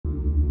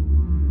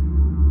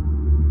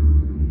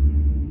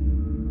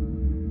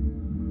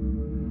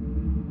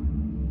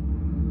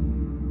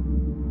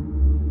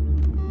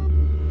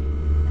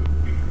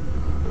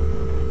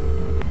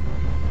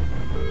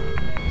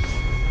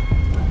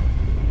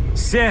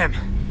Sam,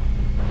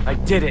 I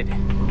did it.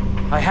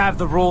 I have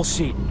the roll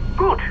sheet.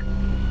 Good.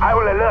 I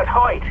will alert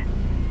Hoyt.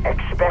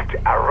 Expect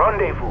a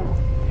rendezvous.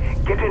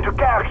 Get into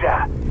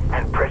character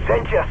and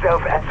present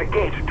yourself at the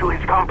gate to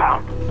his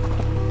compound.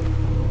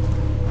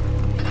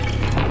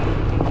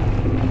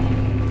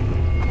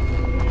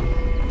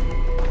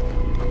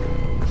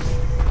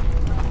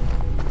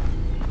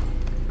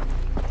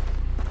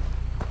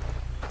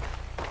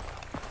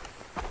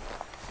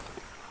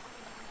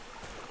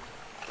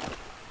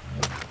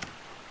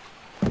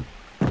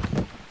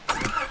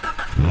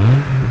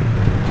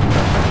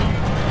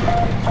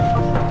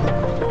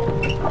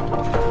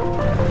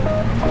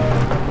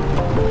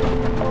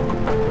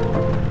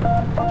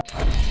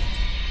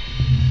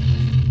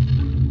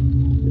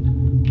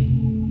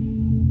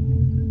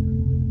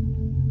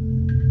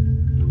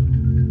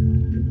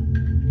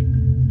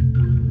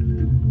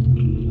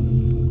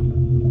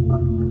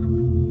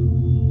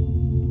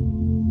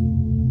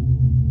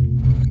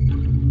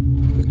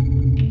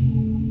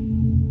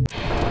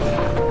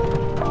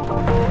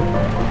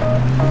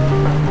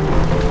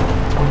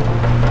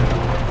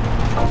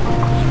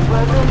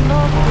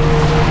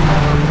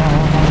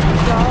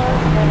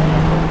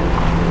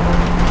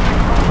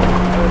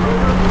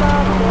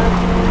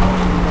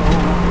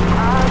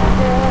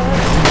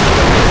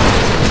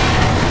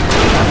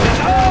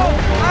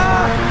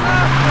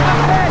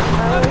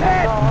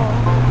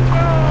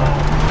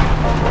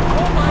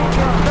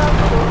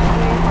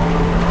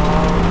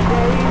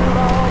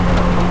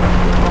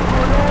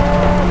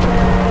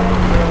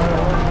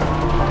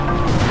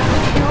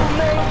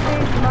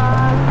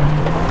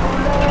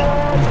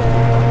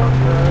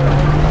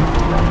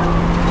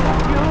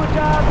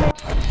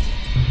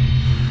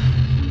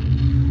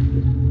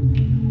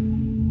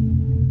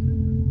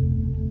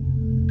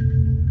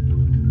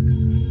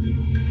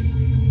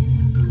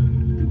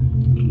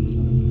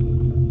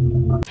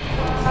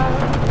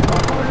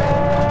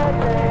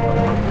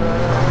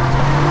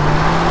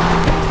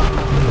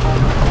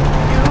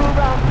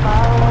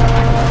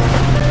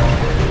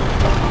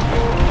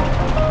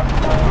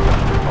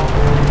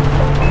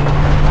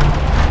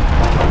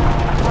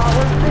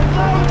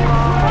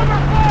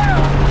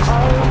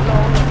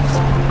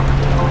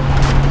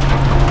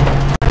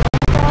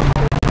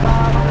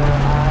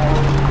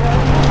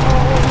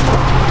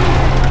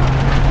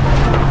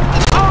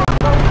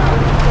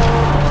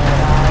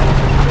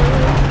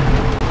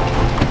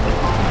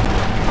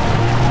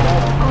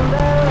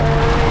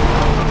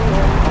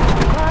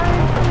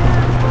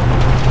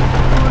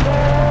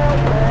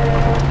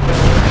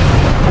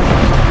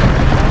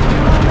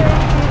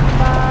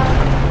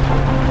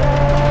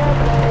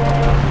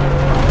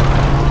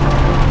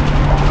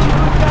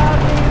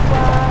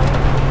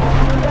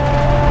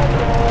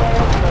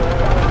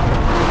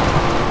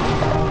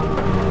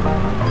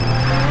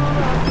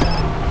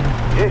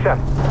 Jason,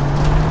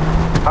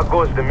 how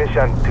goes the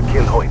mission to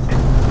kill Hoyt?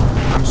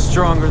 I'm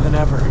stronger than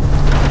ever.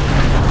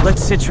 Let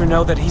Citra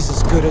know that he's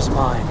as good as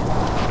mine.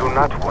 Do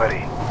not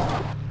worry.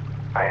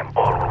 I am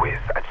always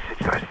at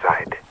Citra's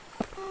side.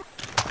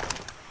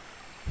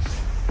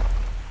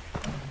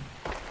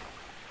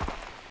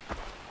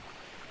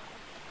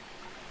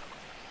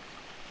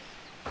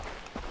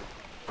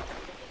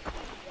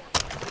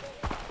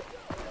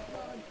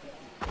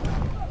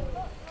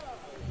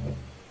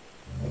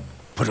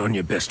 Put on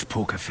your best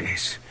poker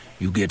face.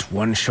 You get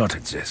one shot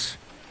at this.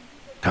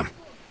 Come.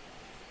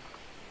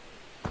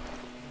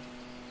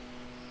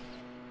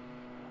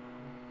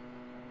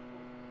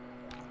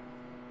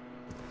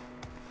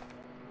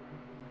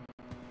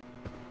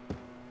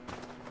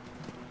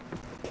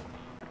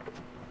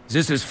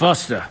 This is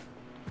Foster.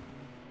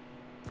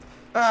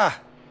 Ah,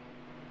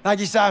 thank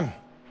you, Sam.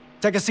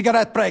 Take a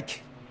cigarette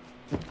break.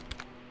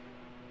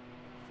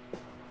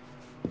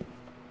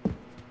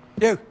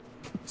 You,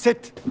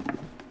 sit.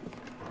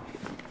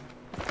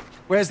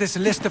 Where's this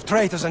list of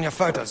traitors on your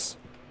photos?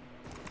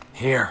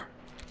 Here.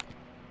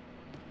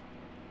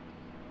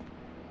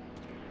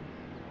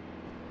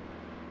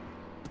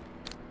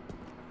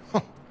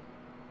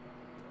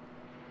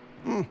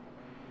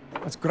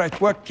 That's great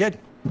work, kid.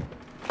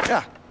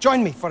 Yeah,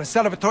 join me for a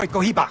celebratory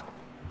cohiba.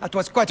 That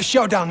was quite a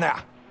show down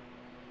there.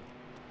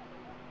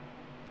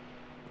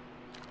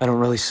 I don't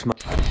really smoke.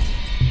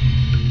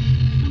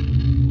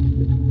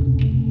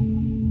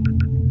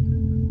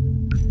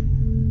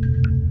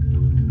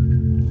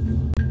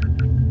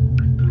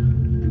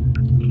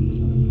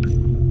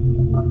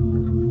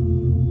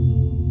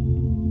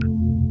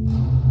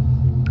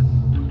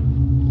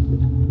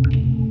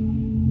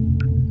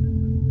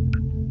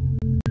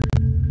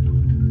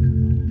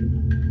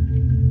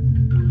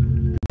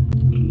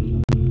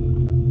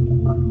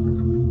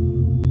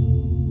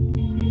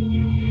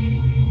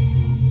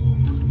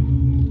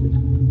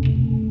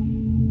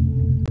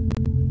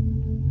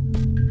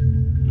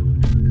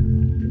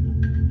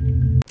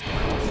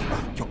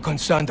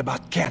 Concerned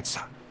about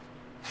cancer.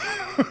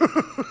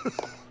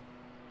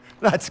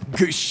 That's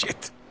good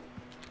shit.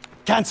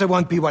 Cancer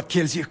won't be what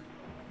kills you.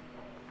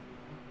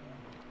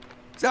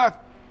 So,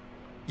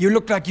 you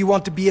look like you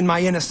want to be in my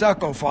inner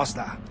circle,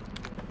 Foster.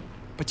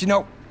 But you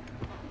know,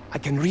 I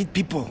can read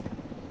people.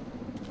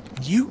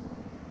 And you're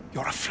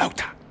a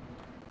floater.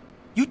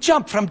 You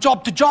jump from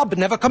job to job and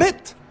never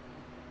commit.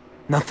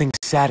 Nothing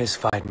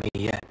satisfied me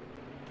yet.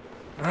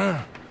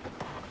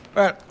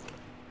 Well,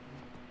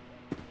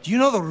 do you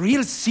know the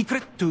real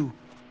secret to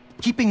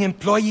keeping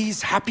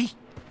employees happy?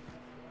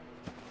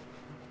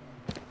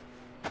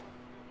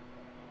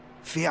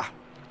 Fear.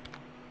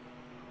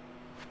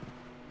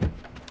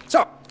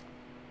 So,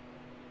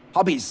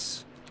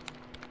 hobbies.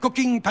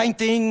 Cooking,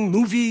 painting,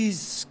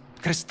 movies,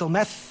 crystal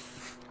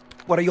meth.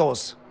 What are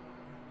yours?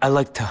 I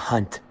like to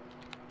hunt.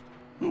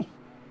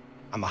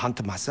 I'm a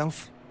hunter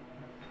myself.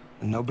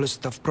 The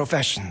noblest of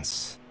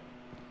professions.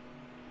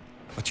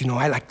 But you know,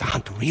 I like to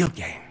hunt a real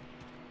game.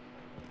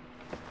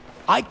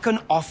 I can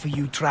offer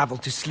you travel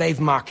to slave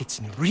markets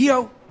in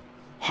Rio,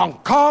 Hong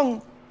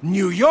Kong,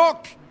 New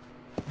York.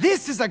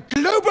 This is a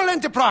global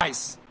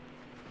enterprise.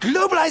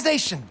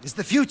 Globalization is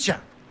the future.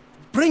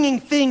 Bringing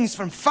things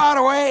from far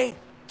away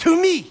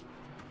to me.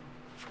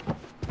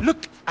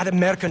 Look at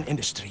American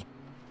industry.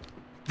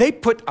 They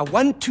put a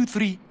 1, 2,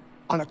 3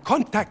 on a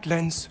contact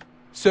lens,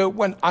 so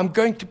when I'm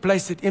going to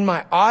place it in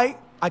my eye,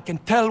 I can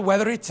tell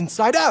whether it's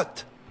inside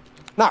out.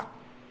 Now,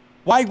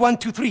 why 1,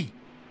 2, 3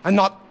 and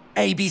not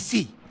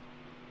ABC?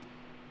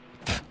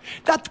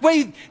 That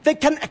way they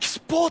can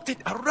export it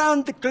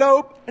around the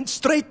globe and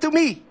straight to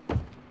me.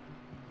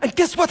 And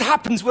guess what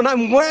happens when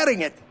I'm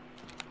wearing it?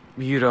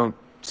 You don't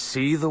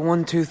see the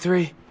 1, 2,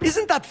 3?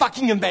 Isn't that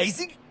fucking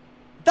amazing?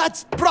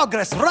 That's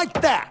progress right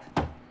there.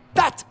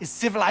 That is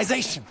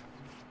civilization.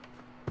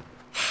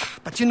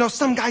 But you know,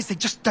 some guys, they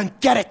just don't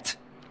get it.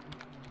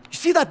 You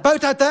see that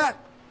boat out there?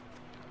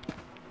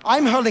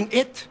 I'm holding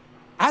it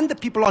and the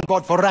people on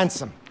board for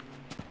ransom.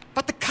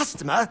 But the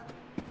customer,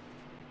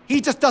 he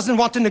just doesn't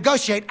want to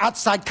negotiate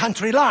outside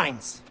country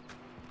lines.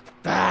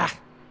 Bah.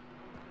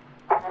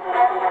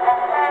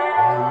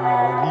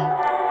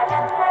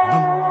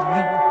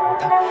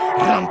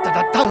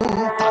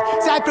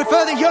 See, I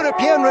prefer the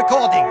European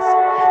recordings.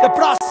 The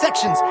brass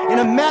sections in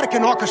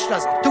American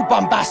orchestras are too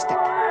bombastic.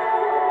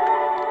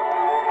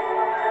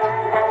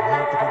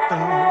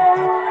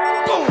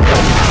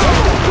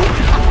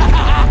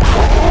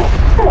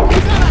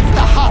 That's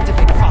the heart of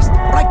it, Foster,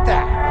 right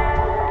there.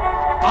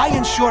 I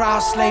ensure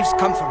our slaves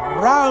come from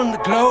around the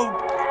globe.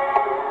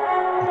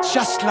 And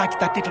just like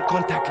that little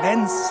contact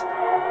lens,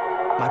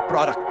 my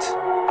product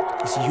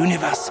is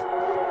universal.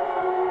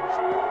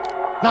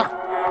 Now,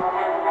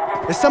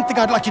 there's something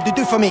I'd like you to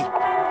do for me.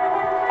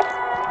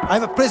 I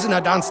have a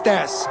prisoner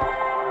downstairs.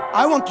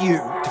 I want you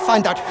to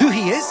find out who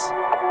he is,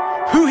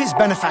 who his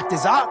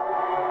benefactors are.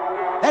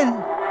 Then,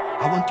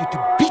 I want you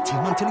to beat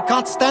him until he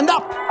can't stand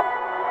up.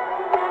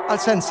 I'll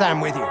send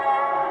Sam with you.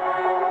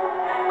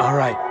 All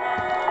right.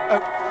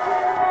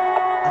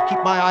 I'll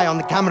keep my eye on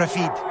the camera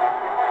feed.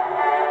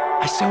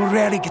 I so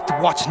rarely get to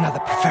watch another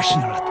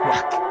professional at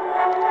work.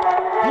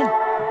 Hey!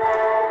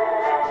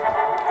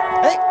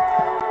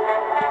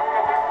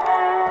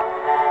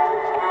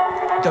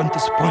 Don't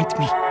disappoint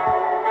me.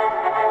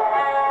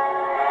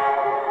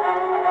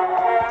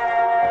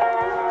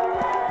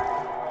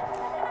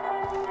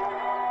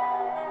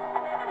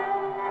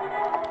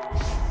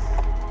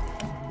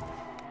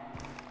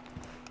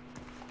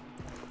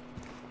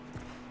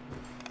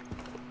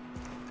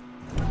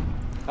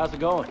 How's it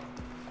going?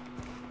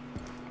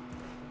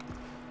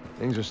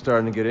 Things are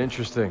starting to get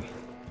interesting.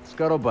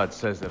 Scuttlebutt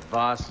says that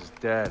Vaas is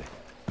dead.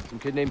 Some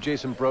kid named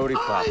Jason Brody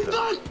popped up.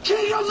 I'm the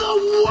king of the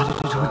How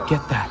world! did we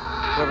get that?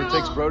 Whoever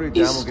takes Brody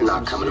down will He's get not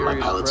some coming to my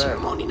serious pilot bread.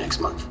 ceremony next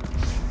month.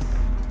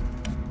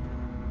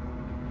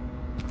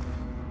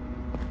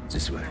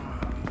 This way.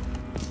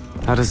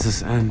 How does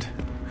this end?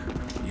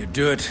 You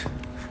do it,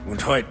 and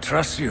Hoyt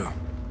trusts you.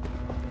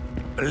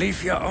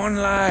 Believe your own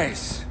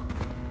lies.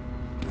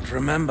 And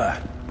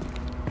remember,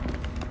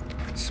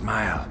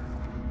 smile.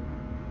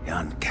 You're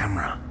on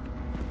camera.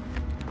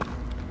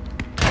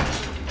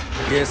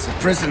 Here's the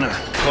prisoner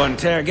for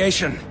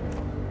interrogation.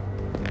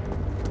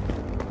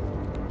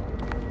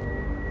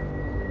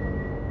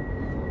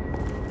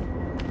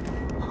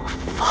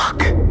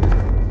 Fuck.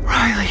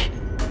 Riley.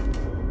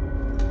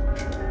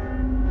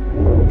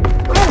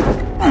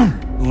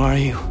 Who are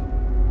you?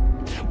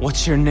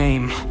 What's your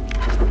name?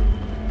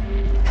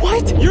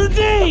 What? Your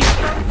name!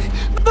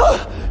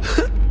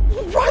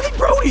 Riley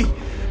Brody!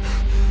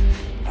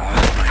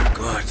 Oh my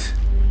god.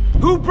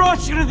 Who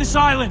brought you to this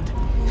island?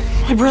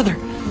 My brother.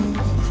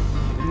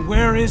 And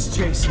where is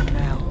Jason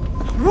now?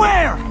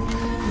 Where?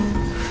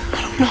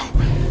 I don't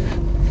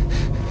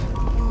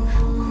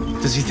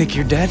know. Does he think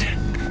you're dead?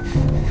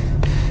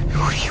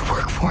 Who do you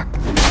work for?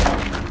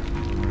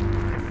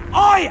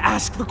 I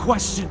ask the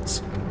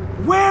questions!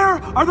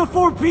 Where are the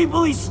 4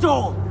 people he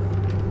stole?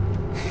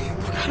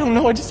 I don't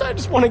know, I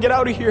just want to get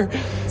out of here.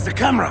 The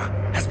camera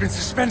has been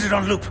suspended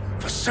on loop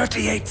for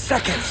 38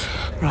 seconds.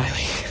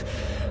 Riley,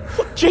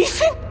 What,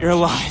 Jason? you're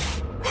alive.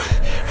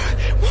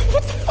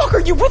 What the fuck, are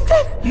you with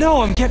them?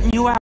 No, I'm getting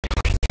you out.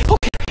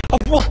 Okay,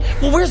 well,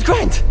 where's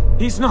Grant?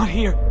 He's not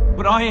here,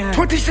 but I am.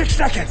 26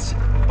 seconds.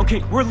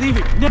 Okay, we're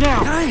leaving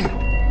now. 9.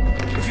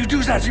 If you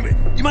do that,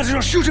 you might as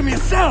well shoot him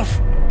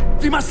yourself!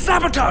 We must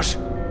sabotage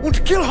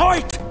and kill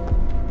Hoyt!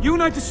 You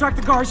and I distract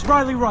the guards,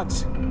 Riley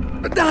runs.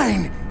 But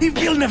nine!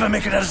 He'll never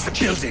make it out of the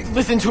building!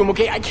 Listen to him,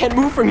 okay? I can't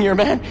move from here,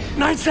 man.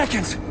 9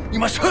 seconds! You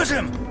must hurt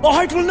him, or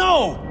Hoyt will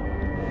know!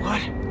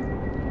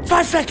 What?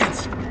 5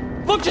 seconds!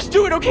 Look, just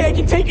do it, okay? I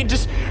can take it.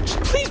 Just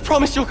please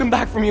promise you'll come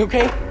back for me,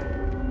 okay?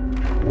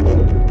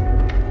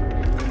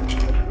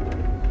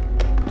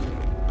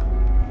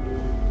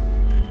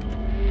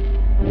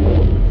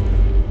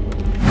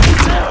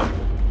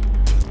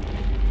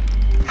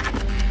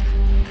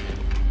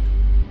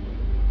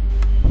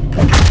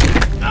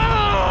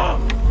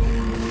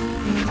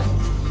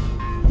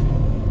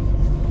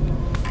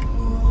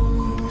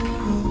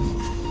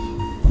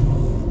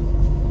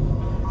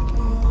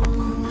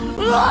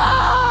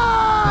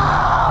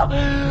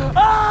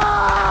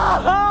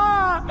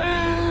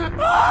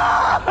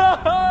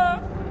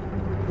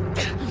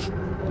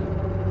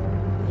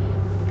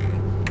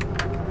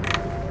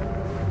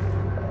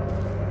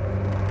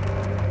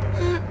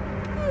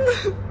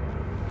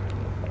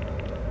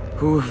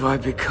 Who have I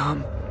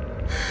become?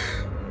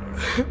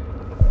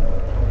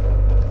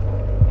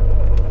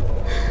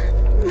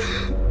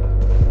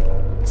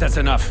 That's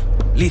enough.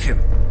 Leave him.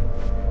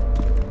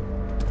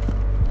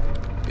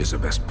 He's the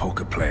best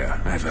poker player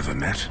I've ever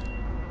met.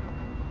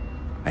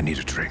 I need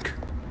a drink.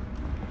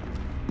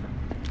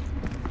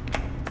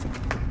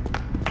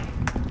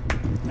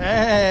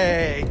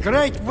 Hey,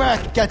 great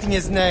work getting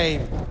his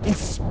name.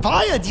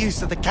 Inspired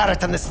use of the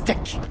carrot and the stick.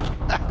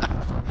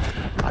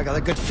 I got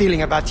a good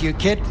feeling about you,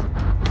 kid.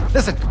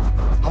 Listen,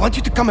 I want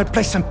you to come and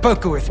play some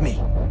poker with me.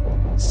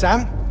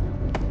 Sam,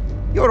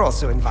 you're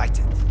also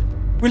invited.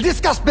 We'll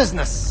discuss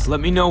business. Let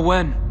me know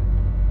when.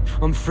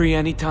 I'm free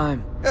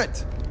anytime. Good.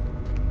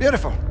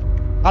 Beautiful.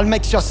 I'll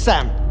make sure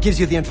Sam gives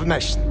you the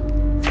information.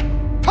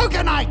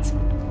 Poker night!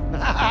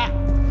 I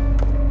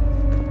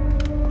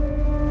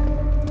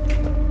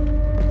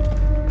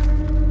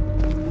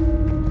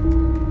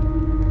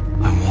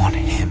want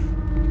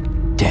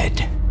him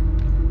dead.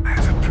 I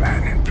have a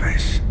plan in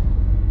place.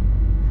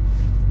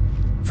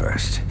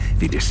 First,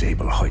 we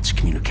disable Hoyt's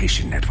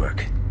communication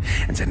network,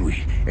 and then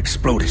we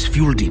explode his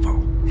fuel depot.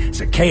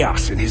 The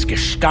chaos in his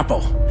Gestapo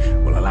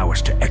will allow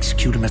us to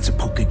execute him at the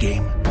poker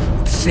game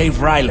and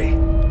save Riley.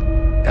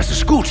 That's a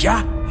scoot,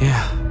 yeah?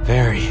 Yeah,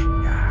 very.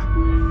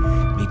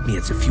 Yeah. Meet me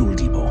at the fuel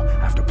depot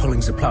after pulling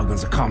the plug on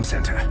the comm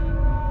center.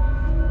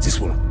 This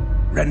will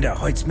render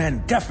Hoyt's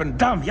men deaf and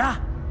dumb, yeah?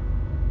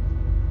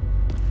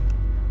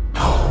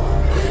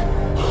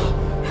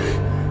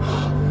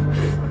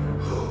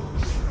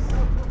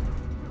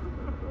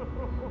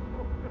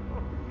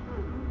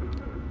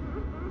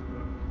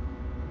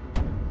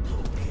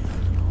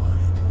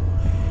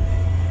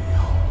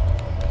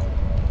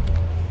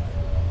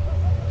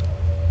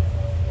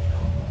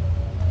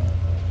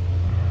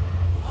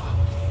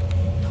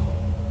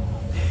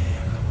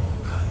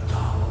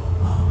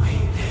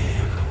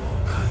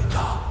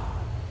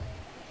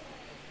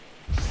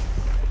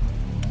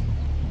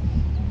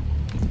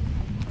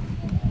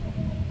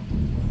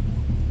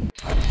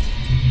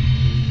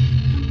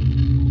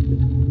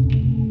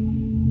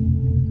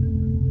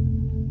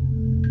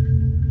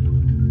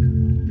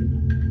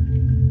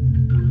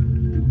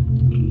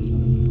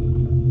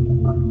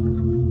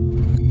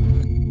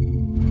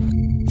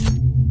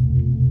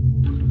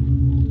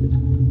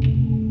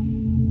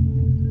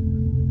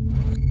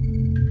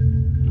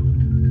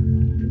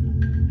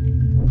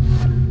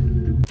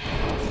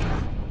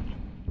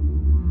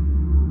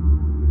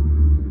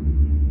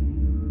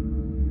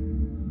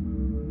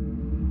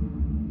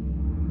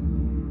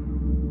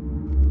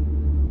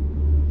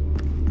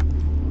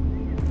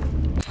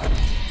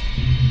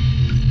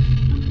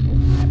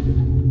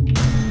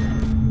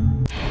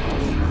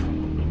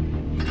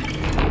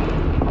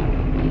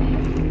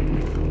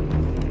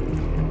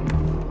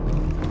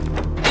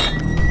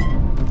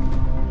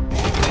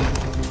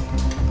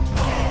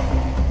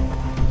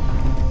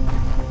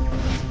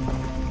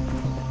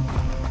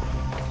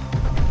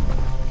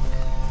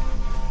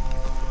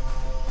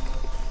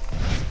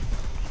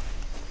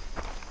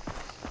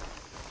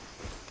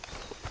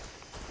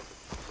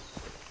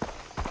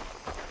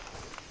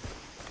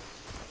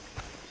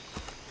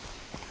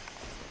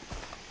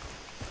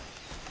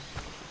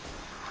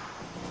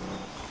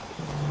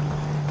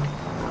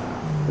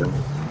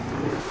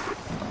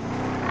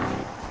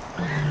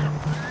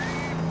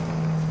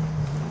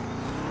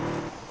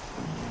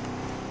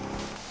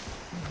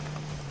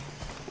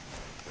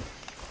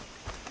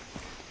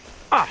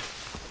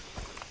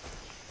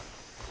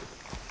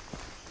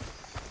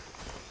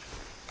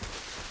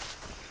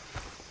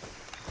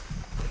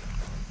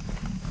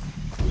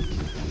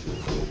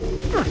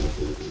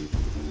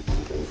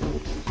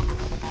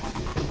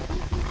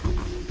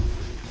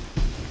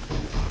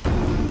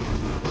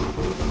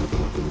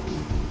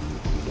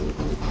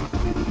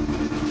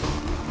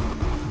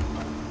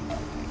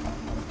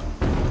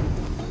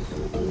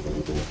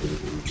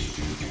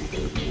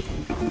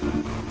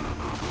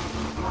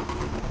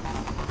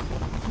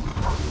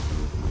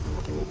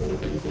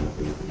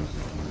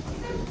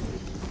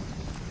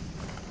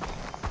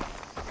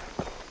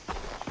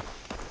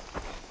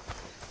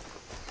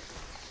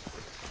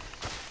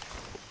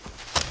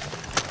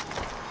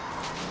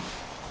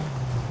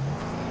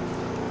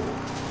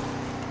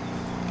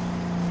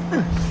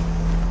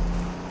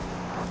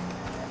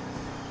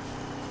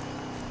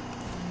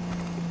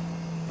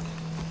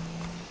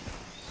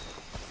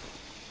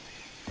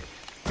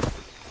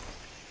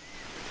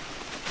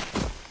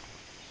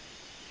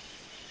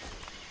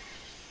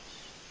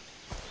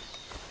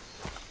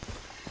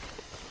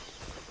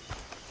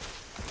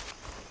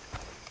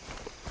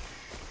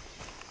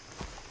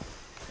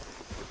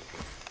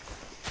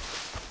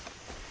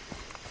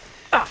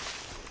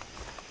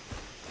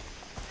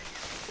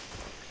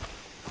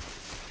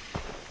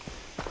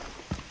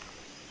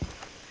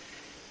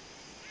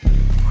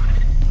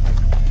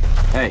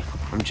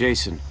 I'm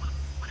Jason.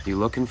 You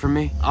looking for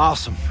me?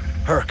 Awesome.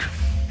 Herc.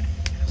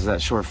 Is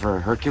that short for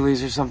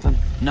Hercules or something?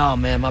 No,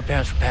 man, my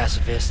parents were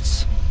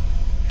pacifists.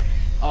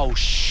 Oh,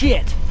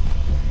 shit!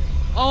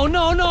 Oh,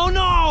 no, no,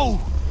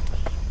 no!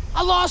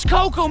 I lost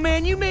Coco,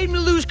 man! You made me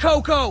lose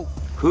Coco!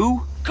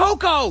 Who?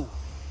 Coco!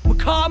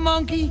 Macaw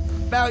monkey,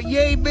 about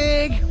yay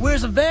big,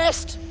 wears a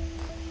vest,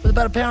 with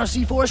about a pound of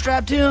C4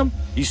 strapped to him.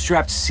 You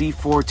strapped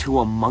C4 to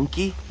a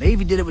monkey?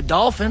 Navy did it with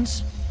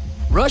dolphins.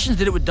 Russians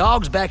did it with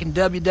dogs back in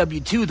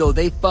WW2, though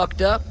they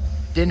fucked up.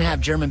 Didn't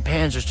have German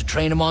panzers to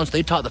train them on, so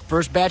they taught the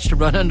first batch to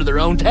run under their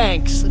own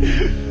tanks.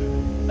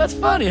 That's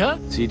funny, huh?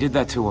 So you did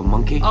that to a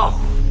monkey?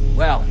 Oh,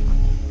 well,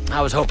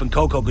 I was hoping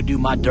Coco could do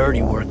my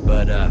dirty work,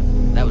 but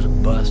that was a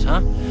bust,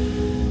 huh?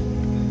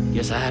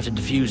 Guess I have to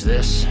defuse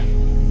this.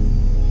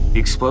 The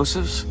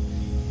explosives?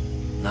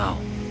 No.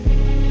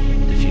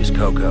 Defuse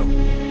Coco.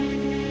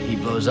 He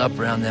blows up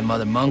around them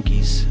other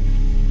monkeys.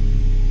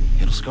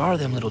 It'll scar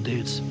them little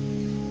dudes.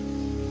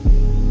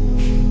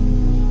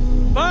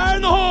 Fire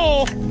in the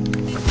hole!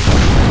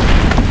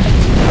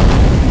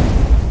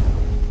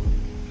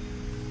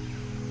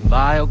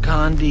 Vio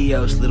con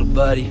Dios, little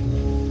buddy.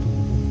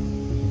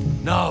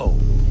 No.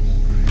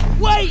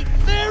 Wait!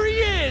 There he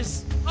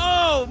is!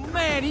 Oh,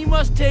 man, he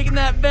must have taken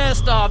that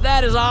vest off.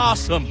 That is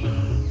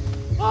awesome.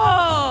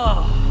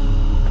 Oh.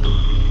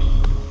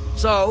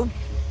 So,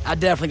 I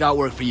definitely got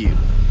work for you.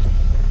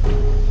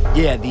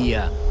 Yeah,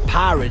 the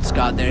pirates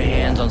got their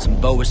hands on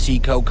some Boa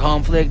Seco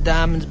conflict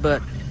diamonds,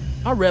 but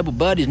our rebel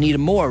buddies need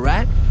them more,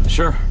 right?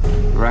 Sure.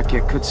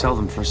 Racket could sell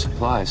them for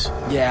supplies.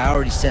 Yeah, I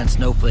already sent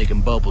Snowflake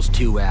and Bubbles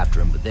 2 after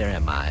them, but they're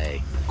MIA.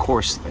 Of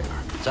course they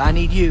are. So I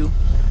need you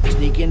to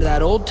sneak into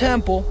that old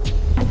temple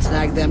and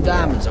snag them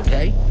diamonds,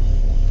 okay?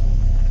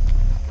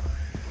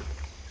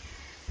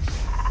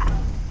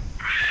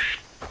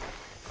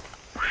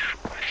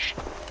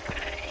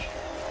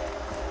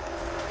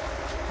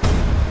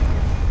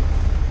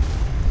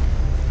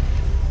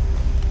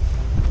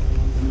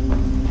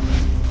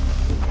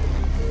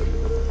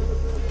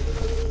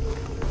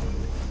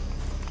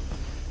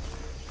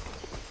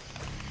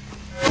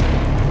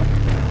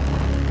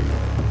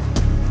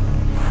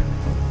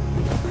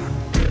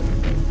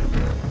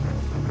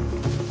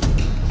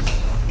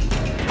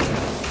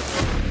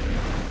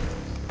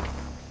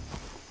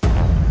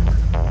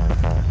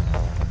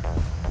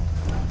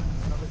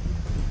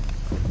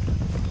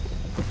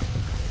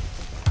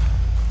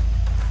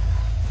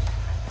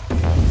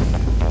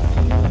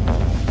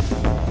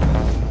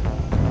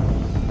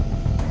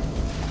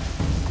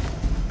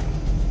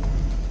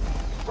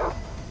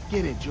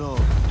 Get it, Joel.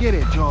 Get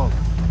it, Joel.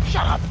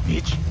 Shut up,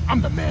 bitch.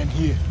 I'm the man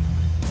here.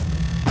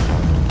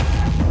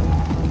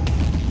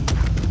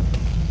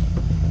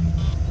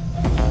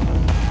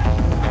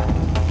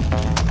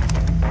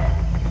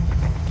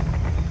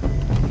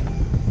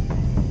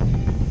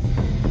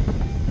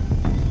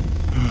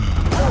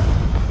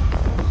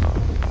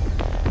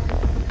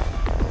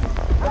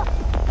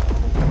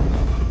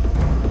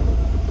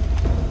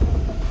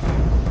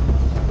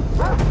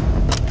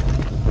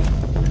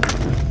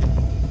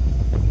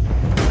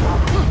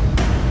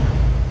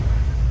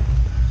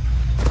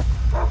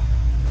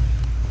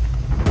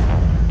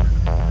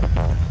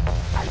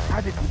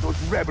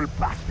 Rebel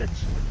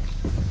bastards.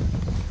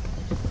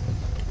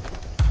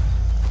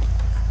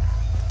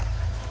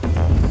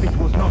 It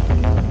was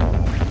nothing.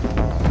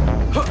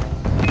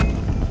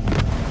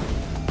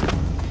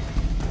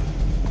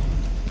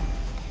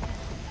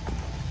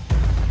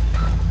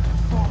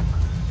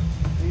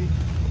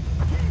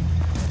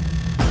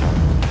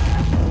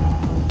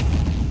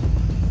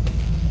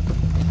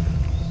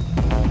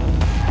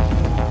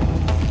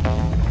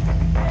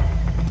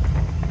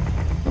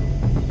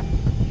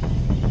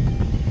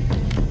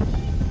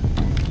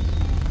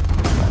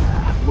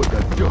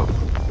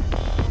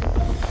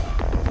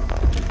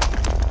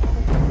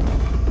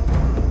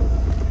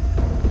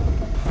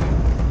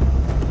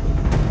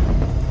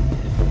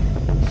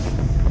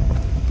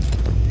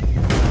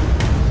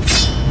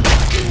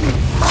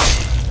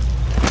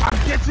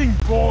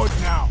 Bored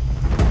now.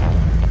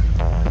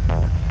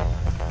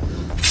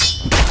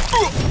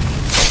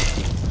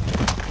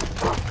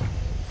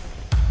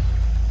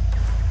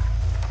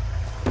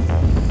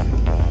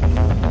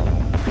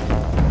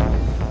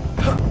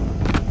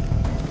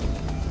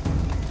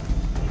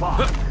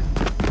 Fuck.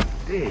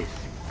 This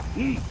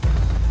heat.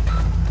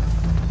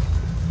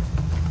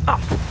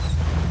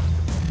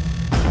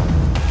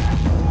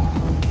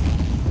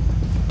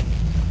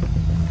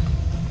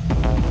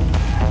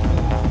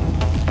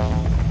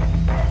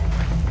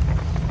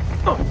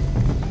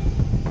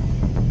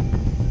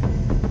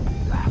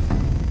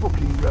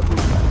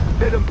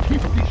 Let them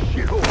keep this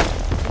shit off.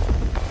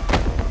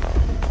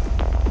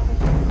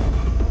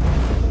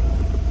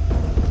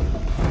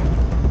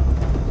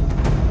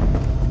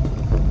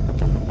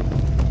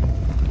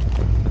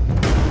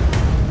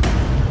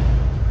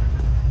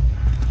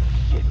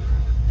 Shit.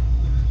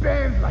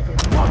 Burned like a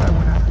mother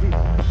when I hit.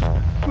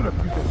 Should have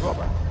used a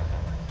rubber.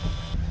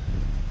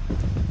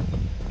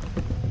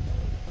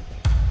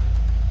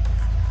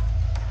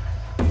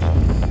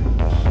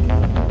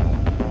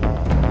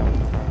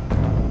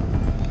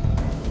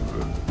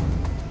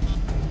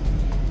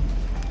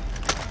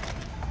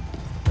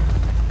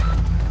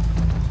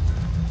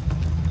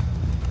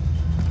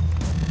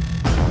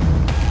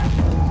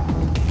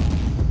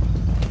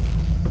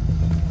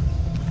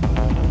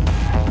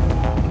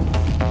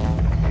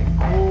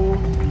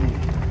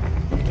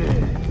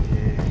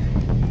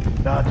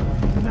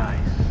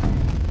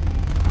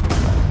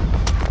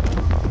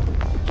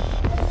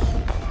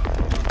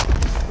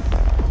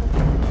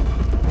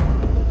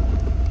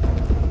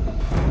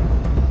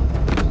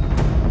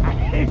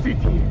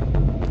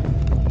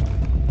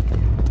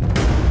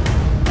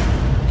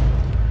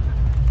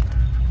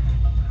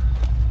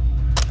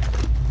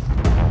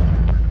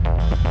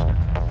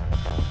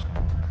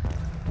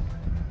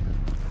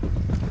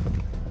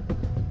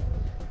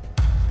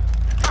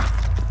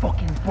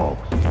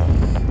 folks.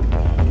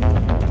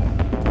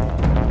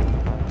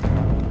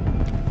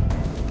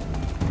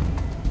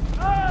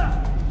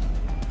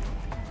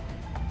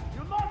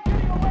 You're not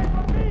getting away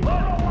from me!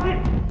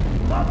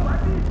 Stop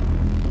like this!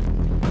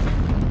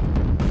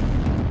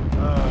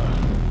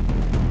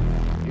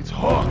 It's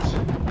hot.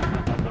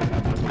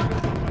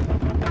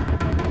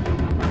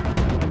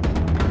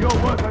 You're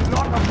worth a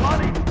lot of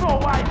money, Snow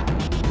White!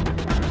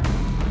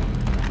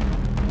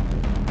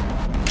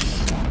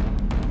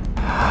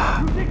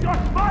 You think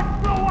you're smart,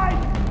 Snow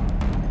White?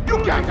 You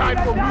can't hide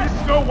from me,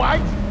 Snow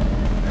White!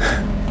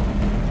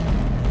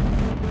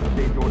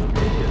 They don't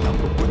pay you enough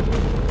to put it.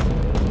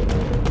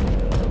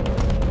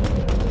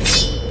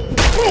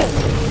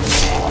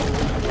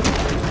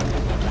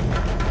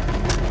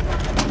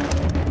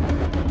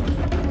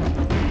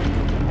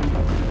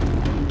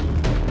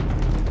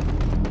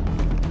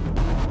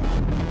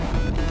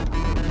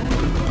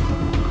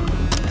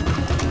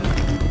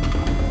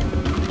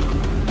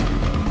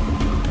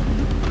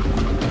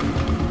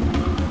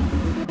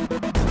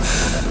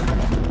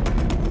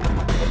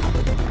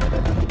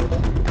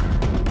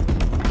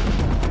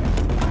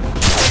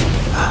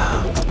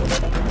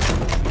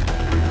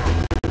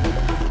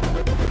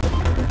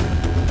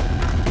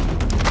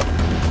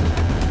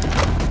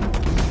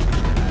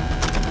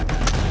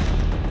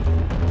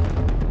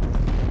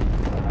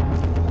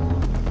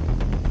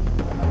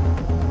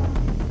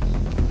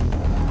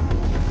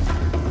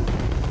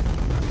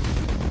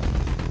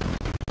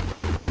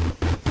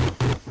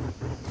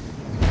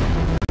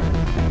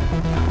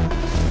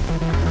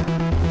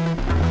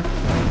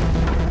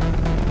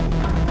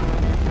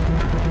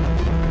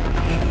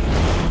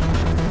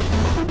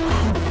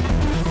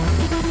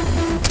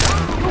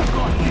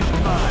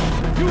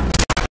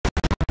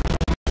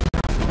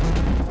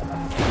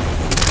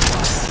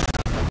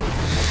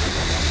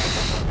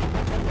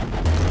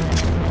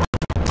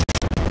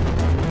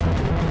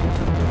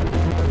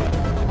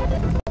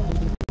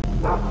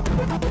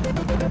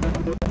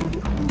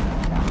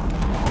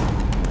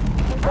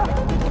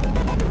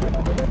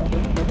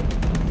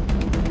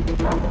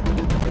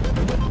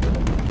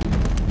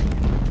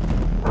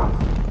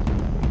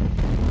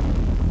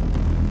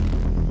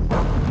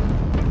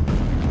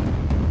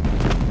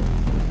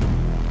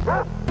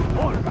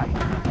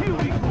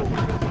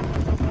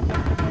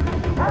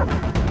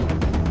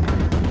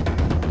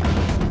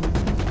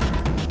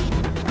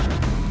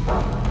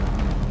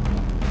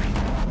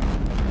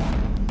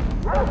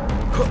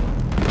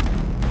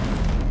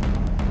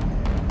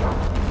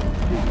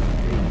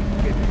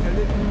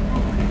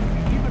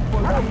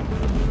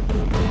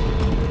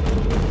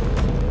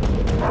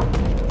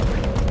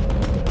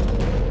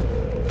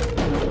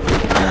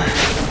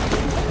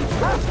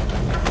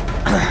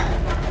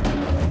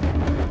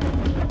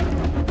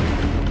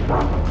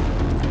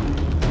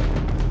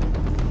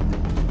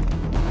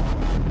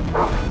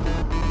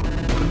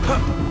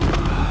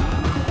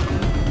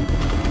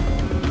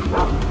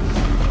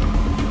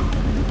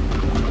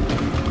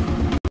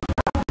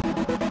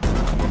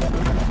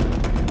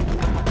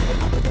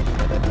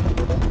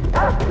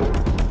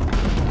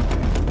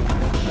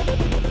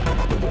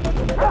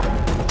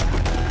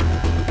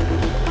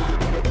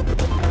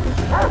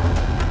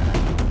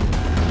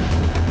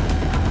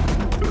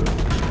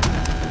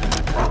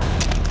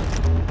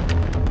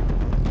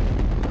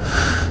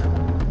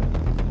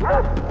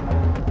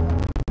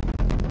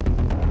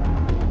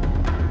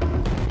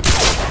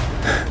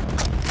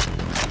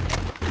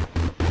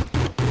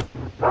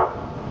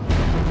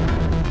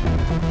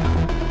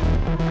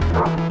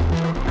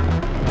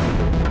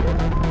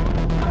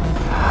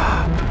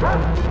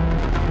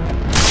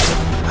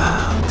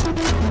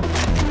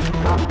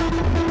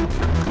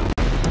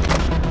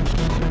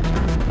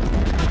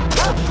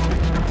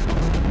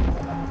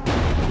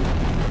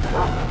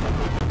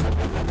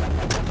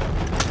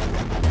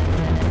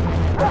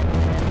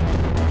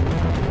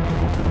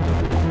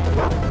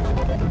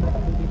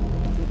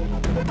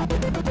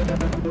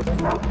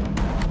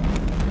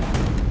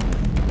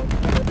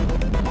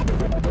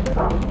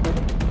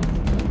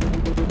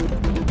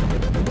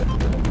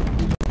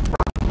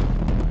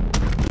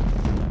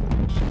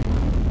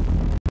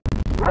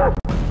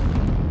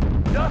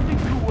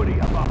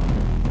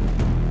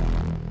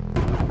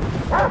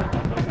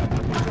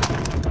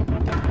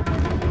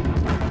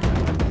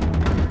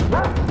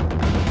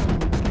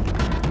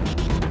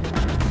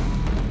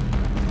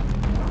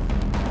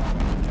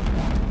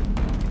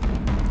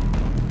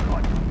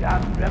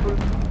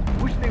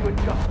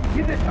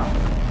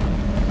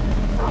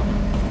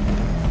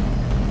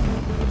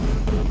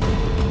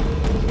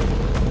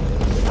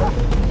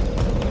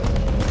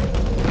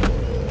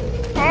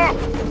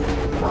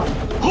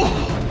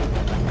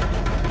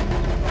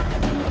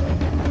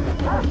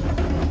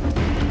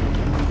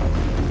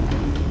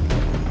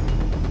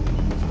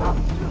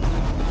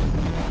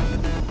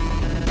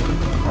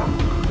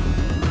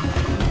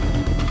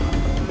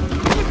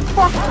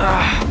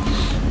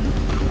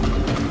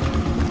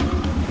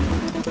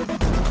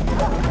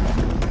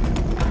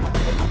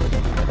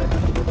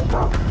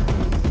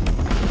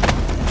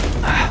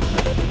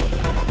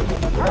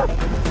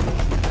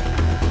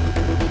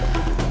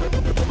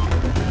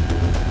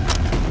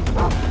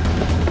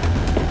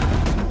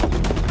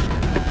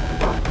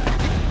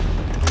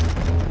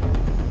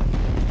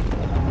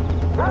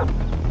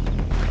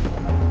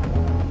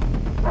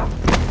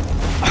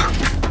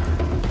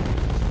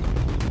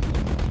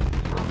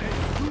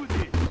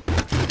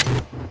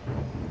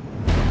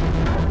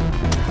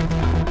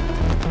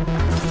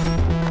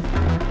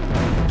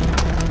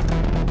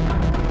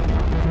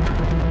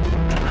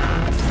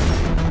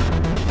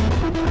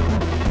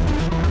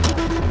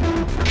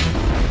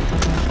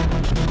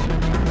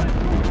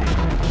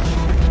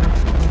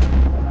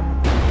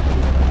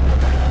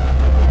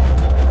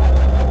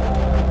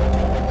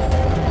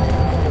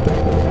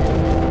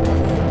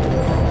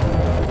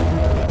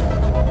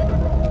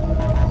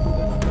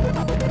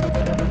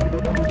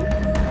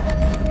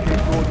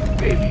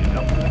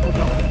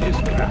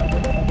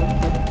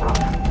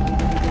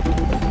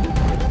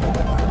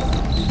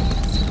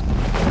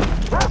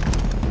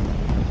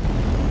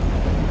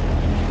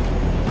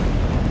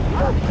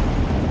 All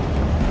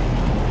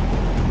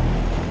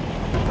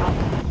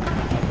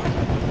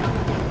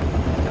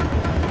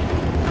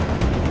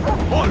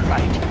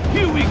right,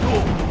 here we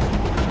go.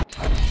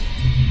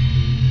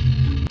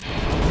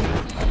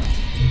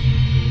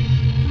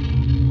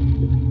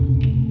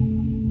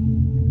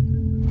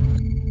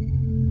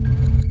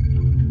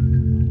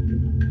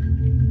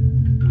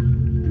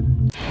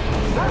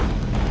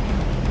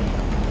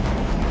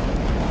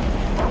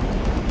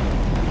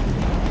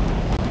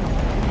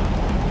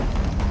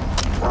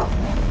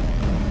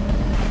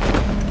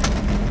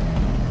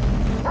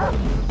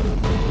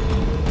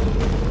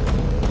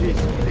 This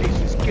place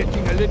is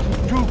getting a little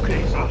too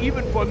crazy,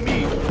 even for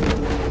me.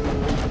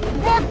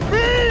 Fuck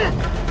me!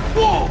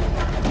 Whoa!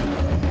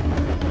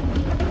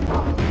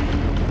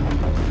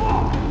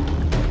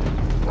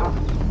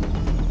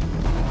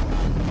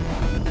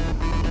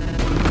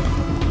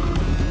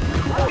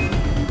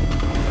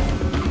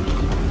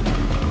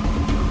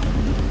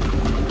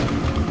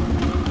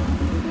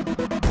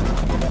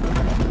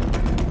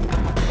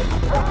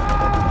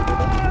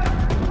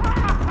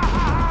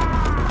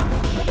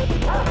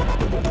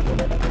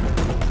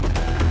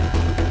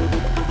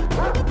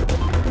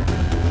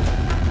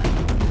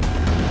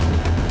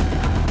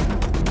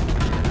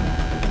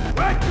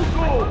 Where'd you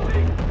go?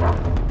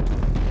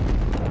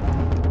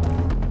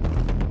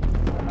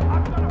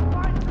 I'm gonna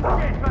find you,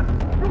 Jason!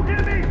 You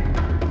hear me?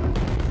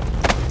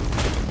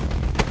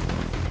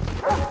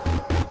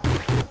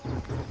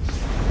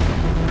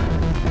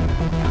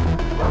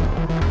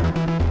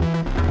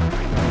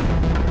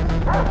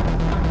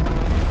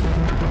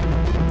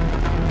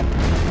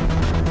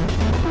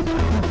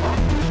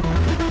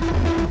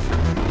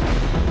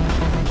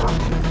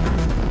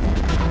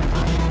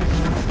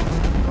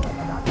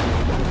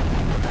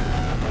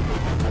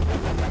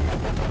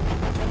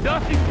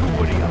 Nothing to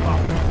worry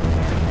about.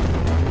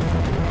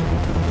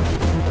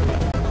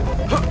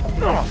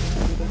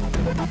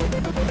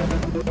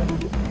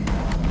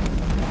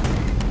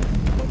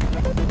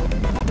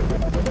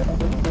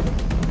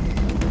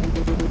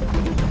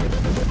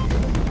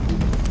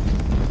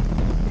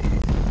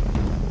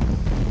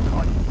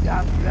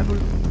 Goddamn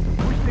rebels.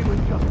 Wish they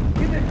would just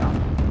give it up.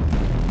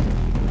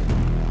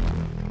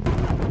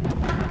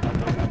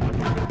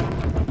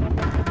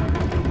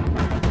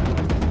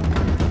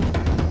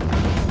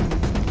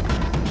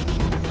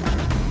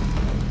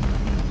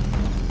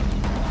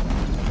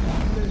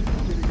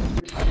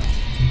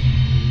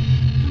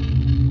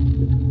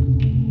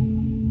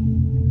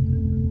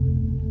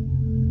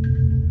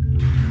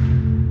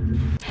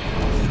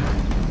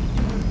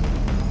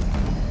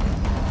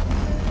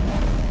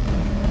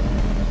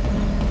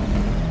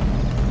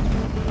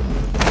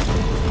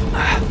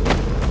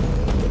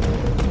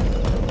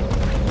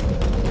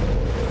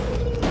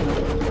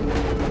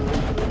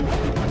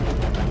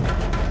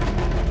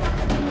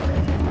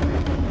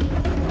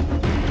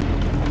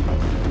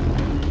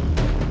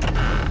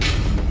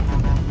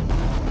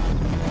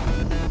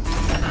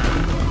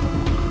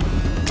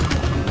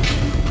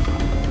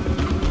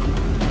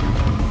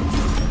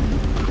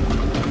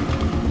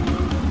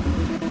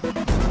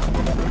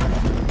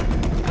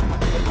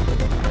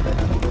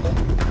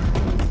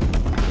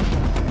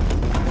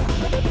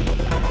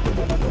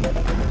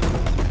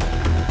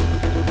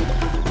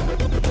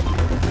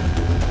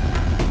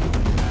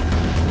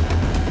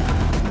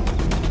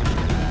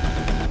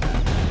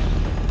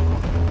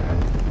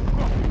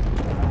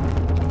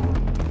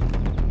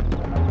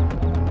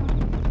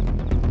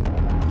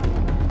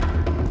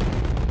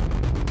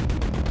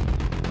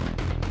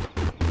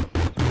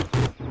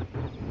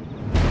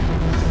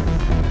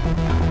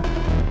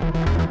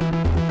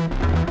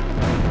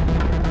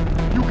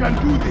 Can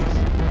do this.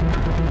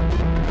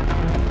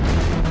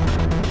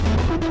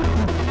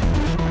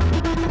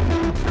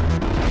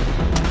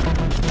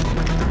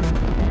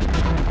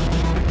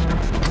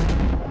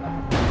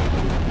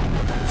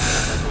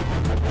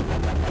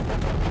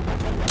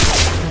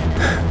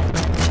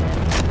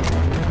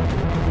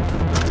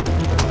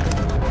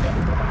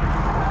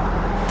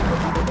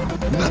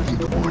 Nothing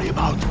to worry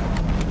about.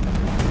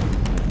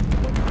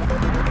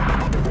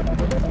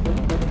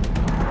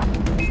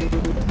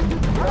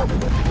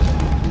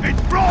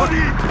 It's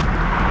Brody!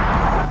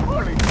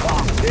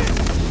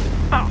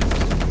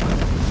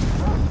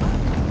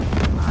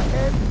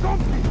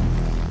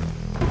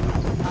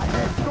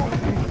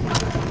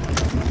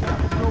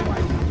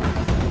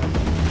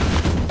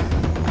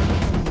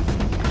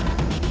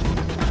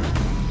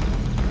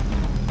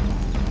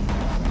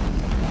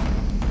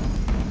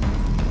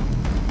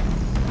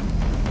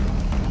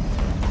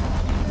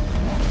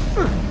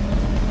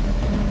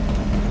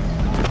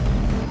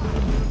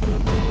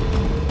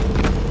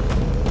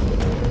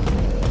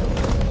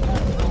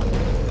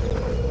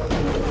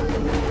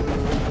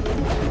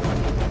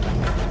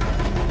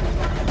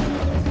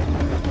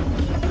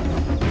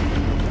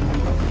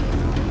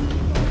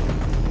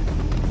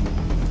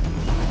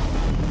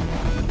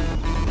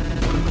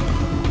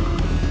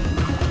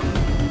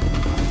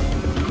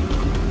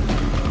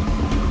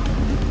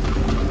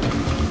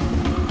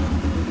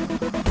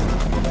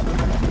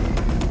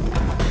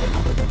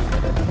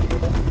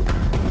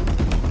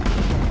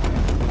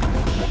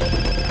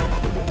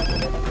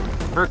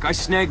 Herc, I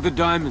snagged the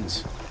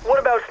diamonds. What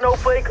about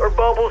Snowflake or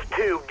Bubbles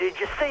too? Did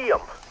you see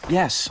them?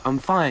 Yes, I'm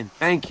fine,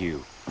 thank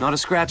you. Not a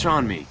scratch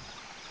on me.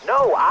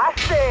 No, I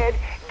said,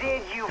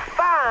 did you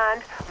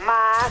find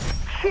my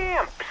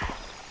chimps?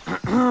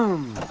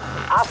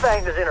 I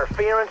think there's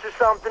interference or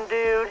something,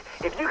 dude.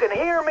 If you can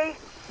hear me,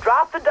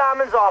 drop the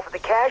diamonds off at the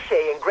cache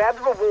and grab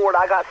the reward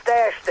I got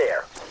stashed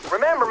there.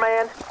 Remember,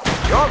 man,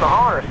 you're on the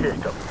honor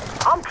system.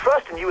 I'm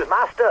trusting you with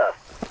my stuff.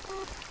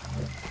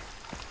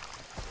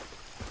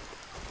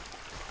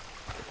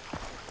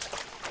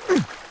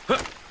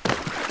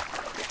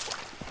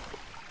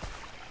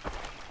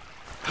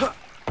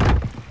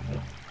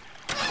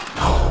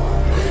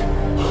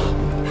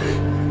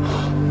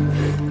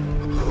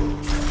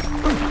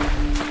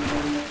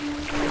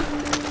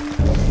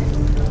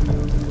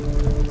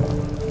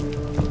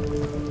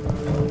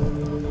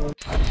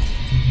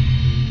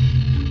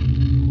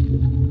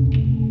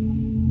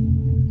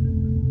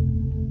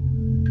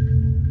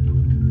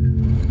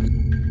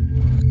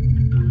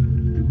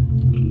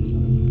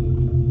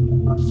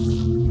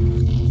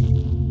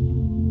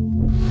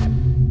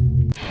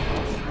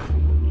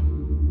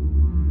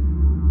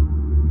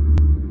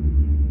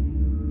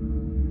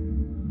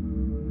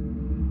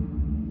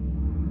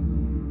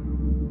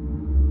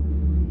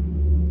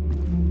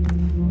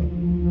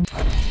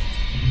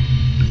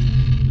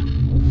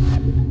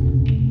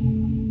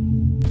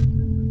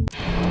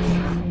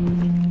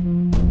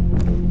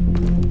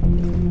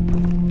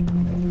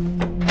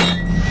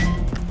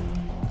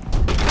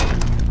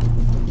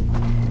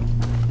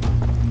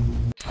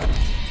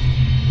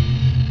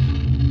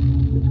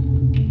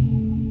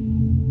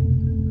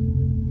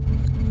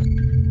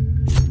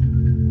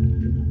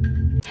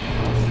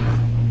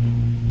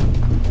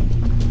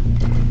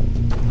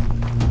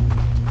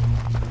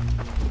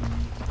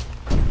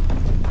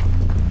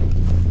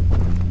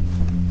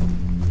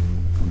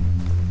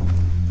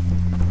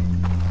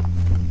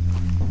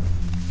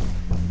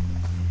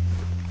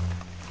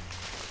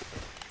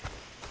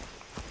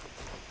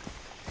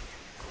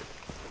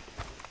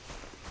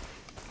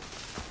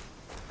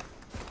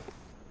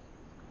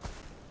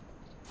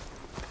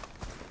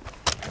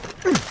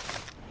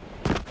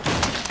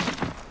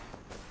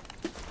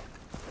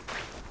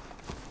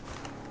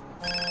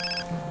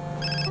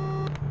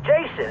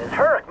 It's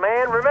Herc,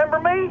 man. Remember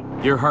me?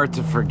 You're hard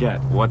to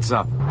forget. What's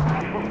up?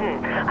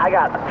 I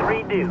got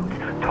 3 dudes.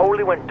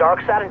 Totally went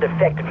dark side and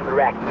defected from the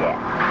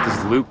Rakiat.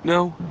 Does Luke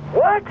know?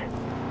 What?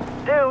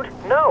 Dude,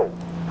 no.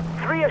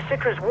 3 of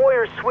Citra's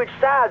warriors switched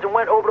sides and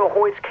went over to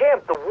Hoyt's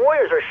camp. The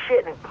warriors are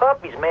shitting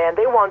puppies, man.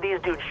 They want these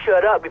dudes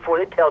shut up before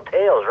they tell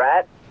tales,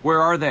 right?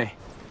 Where are they?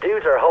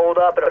 Dudes are holed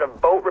up at a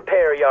boat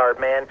repair yard,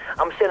 man.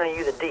 I'm sending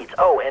you the deets.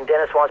 Oh, and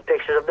Dennis wants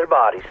pictures of their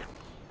bodies.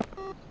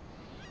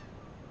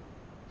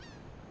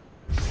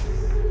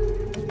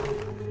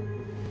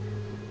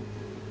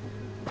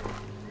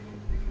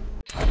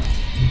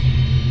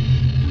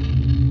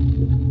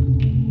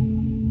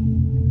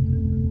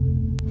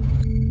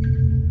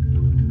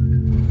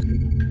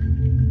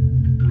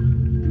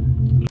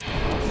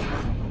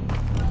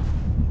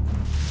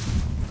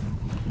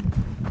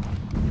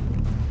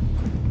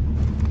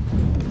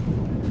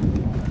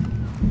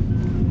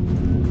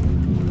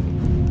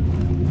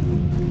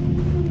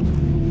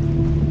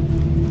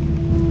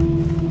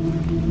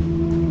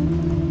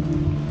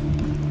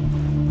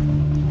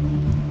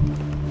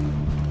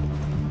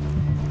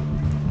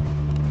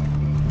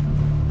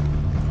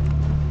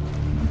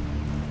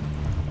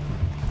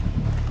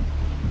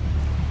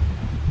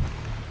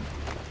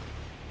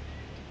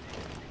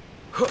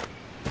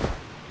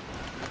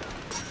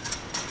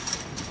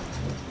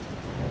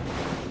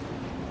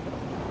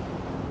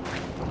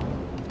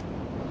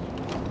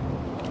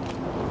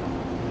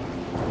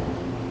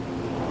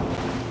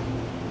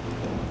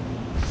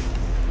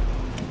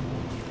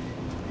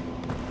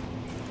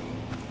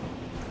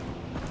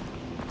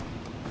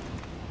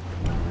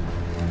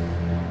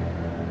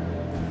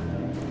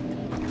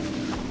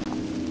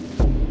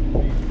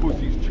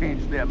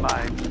 Their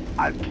minds,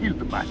 I'll kill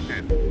them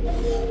myself.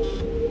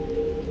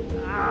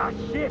 Ah,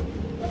 shit!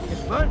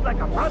 It burns like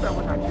a brother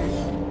when I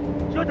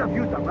say. Should have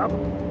used a rubber.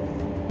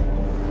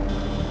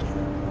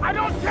 I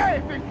don't care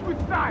if they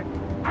switch sides.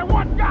 I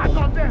want guards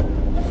on them.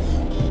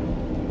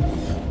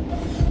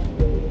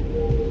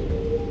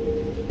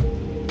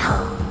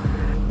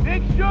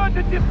 Make sure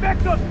the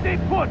defectors stay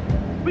put.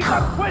 We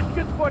got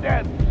questions for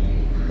them.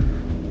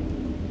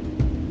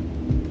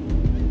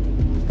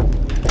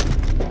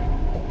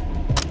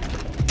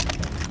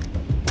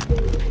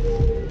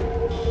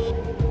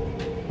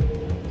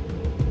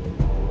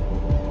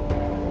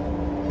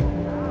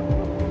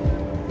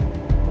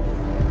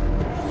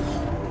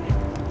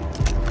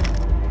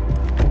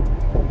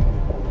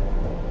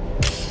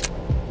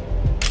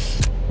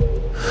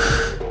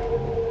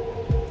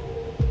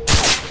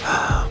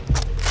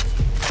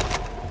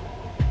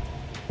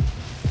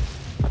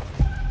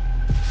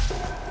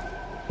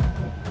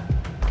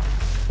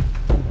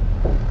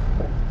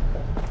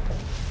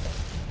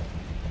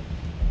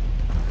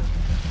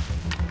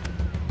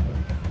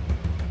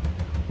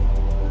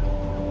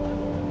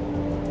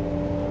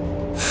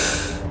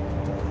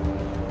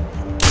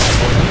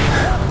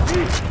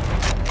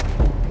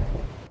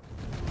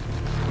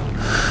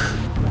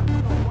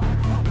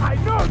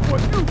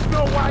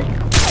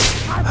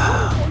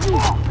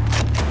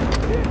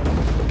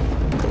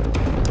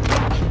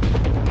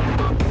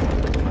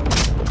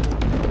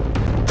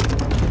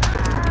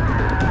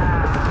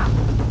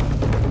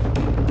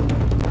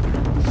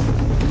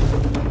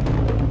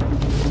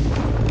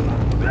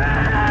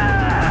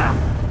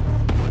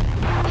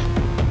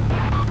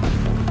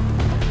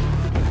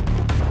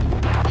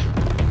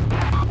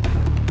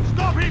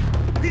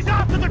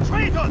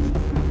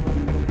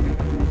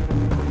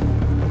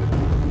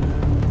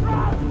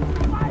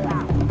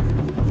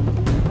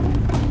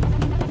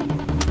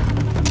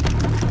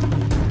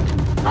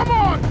 Come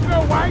on,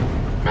 Snow White!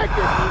 Make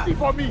it easy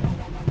for me!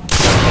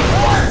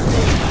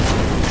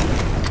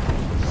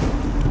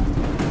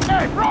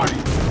 Hey, Brody!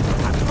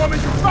 I'm coming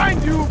to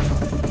find you!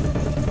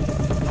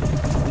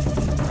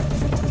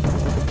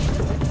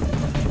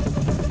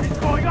 What's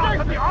going on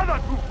to the other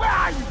two? Where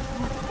are you, you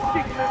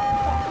ridiculous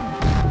fuck?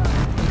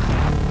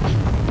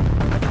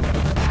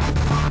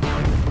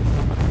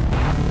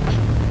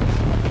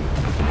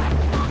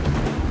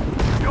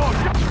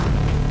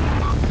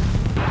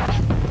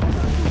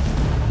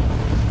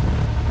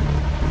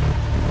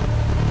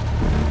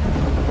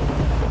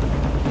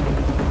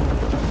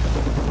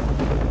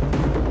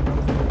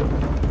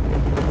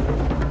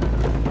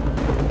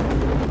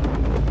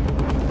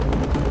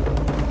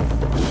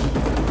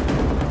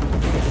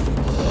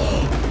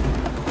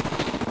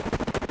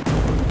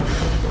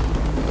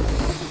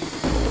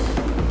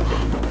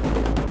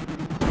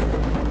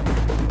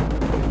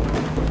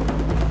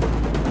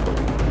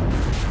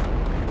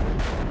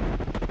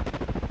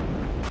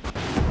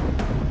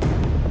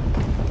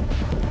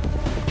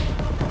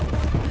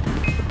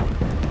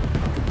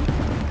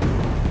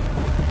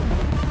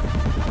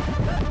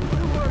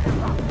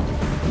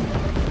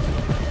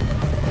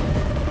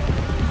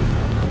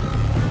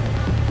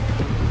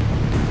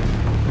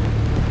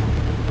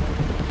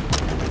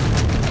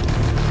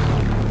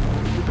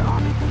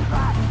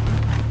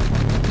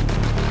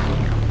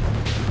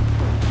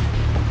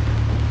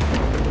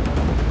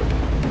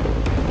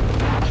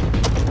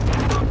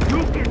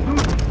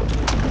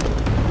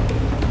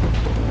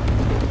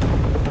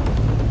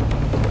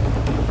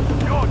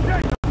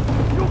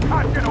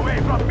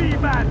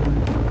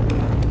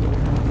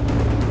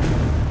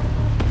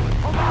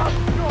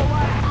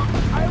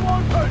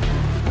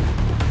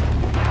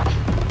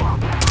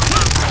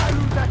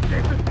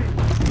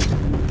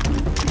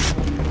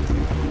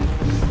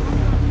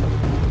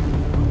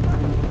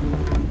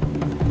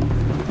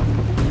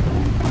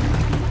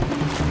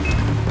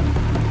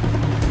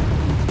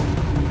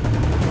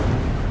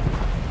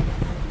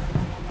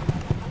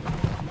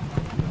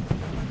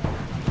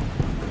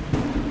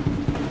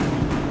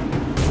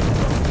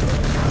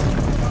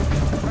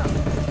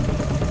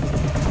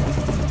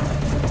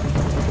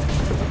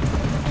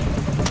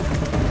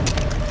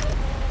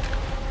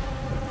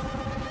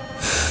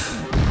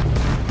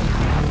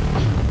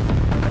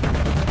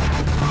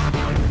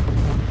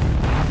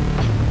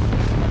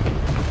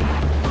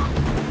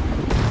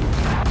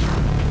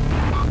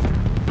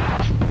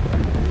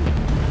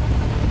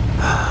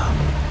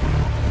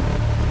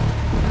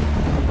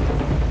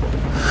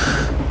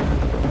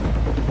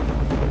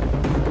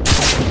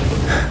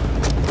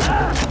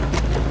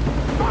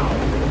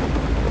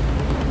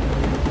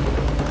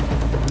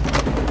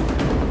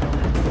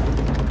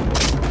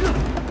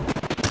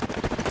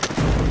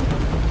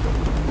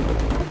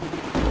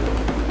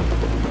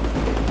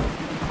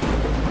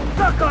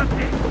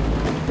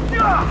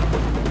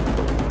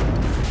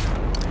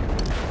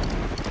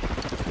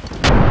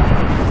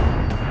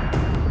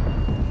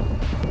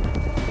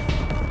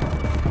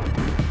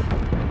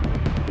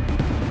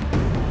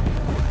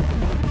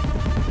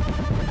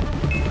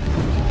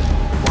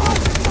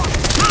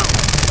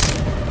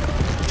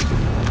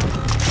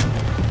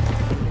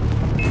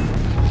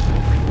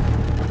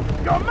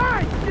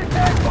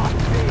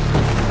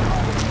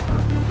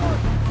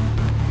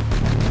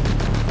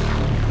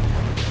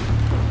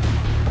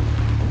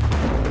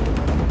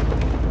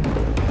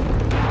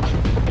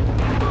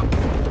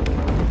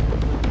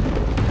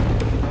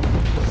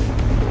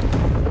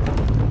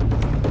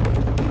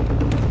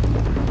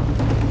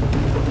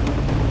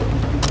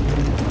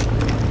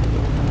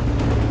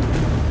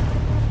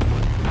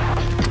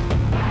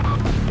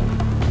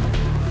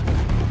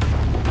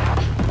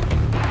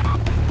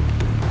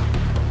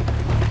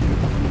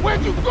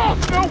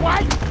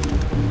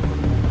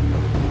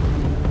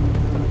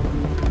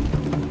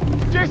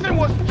 Jason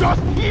was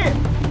just here!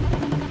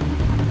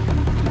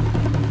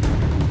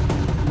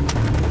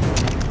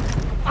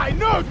 I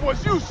know it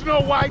was you,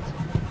 Snow White!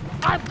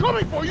 I'm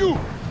coming for you!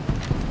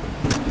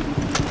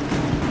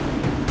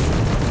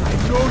 I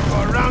know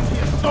you're around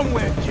here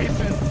somewhere,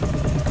 Jason.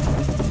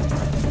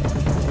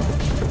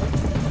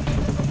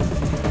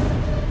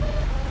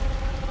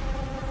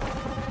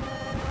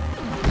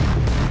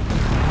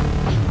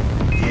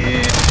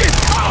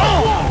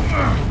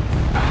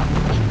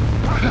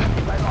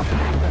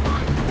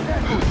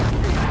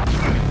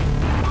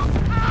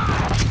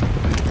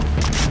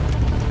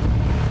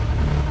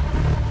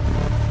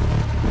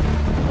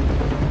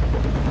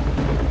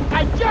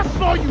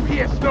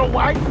 Snow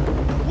White,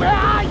 where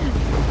are you?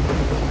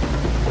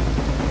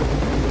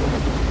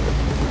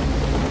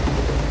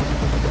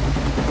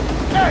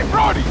 Hey,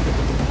 Brody!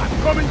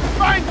 I'm coming to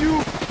find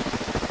you!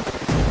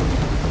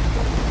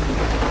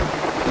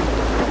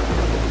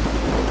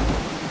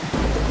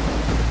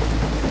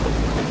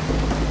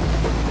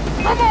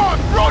 Come on,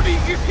 Brody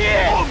is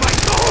here! Oh my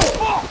God!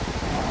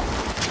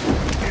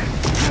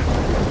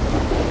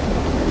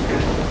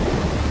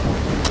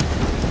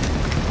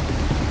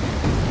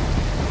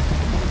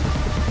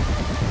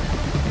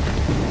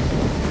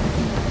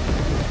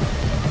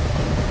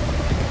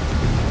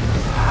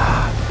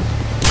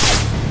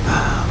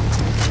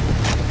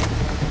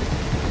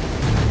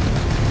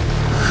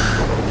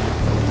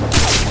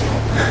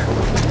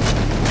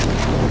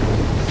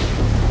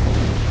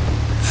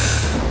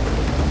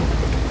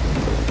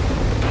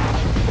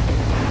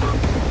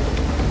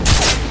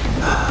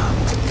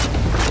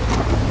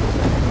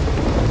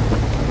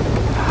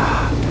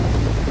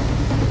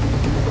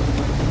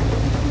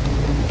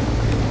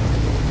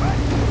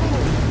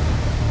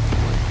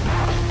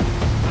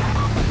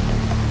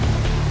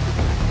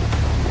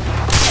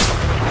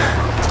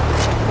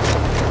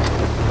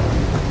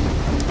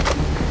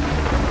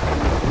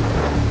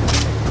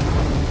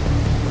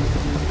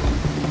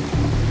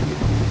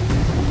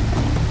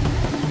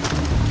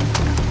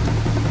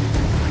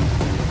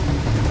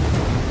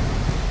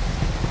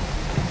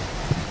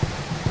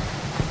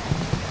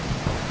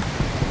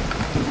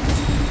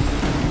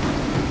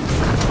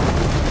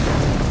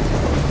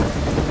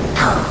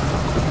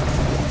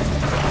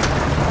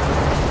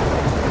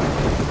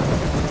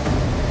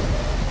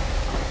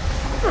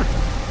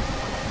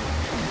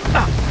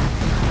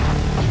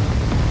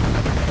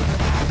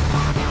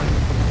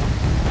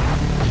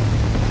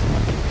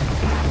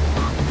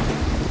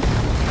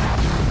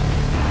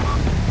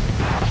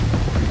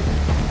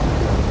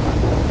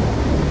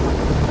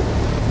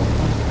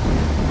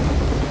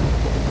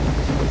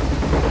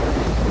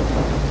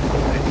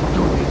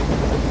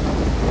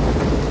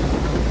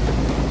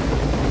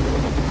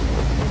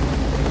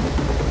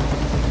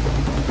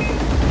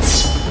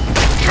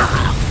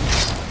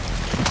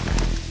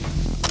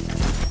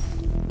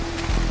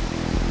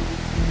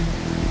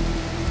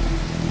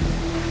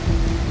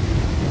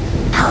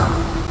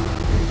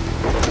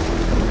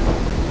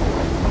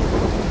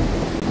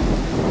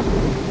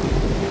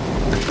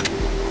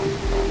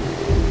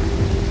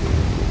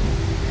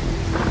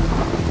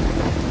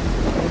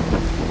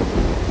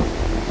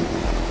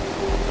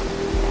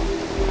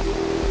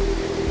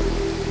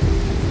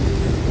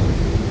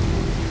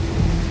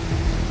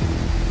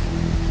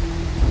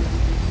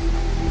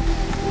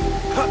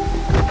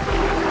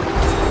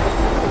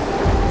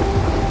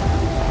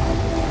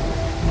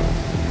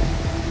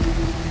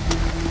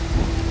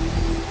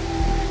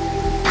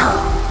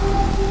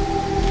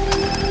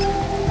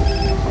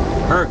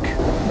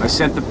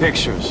 sent the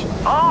pictures.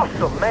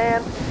 Awesome,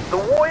 man. The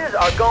Warriors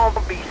are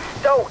gonna be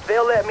stoked.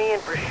 They'll let me in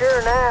for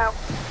sure now.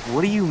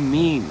 What do you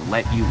mean,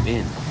 let you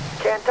in?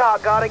 Can't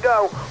talk, gotta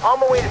go. On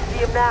my way to see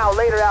him now.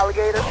 Later,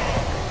 alligator.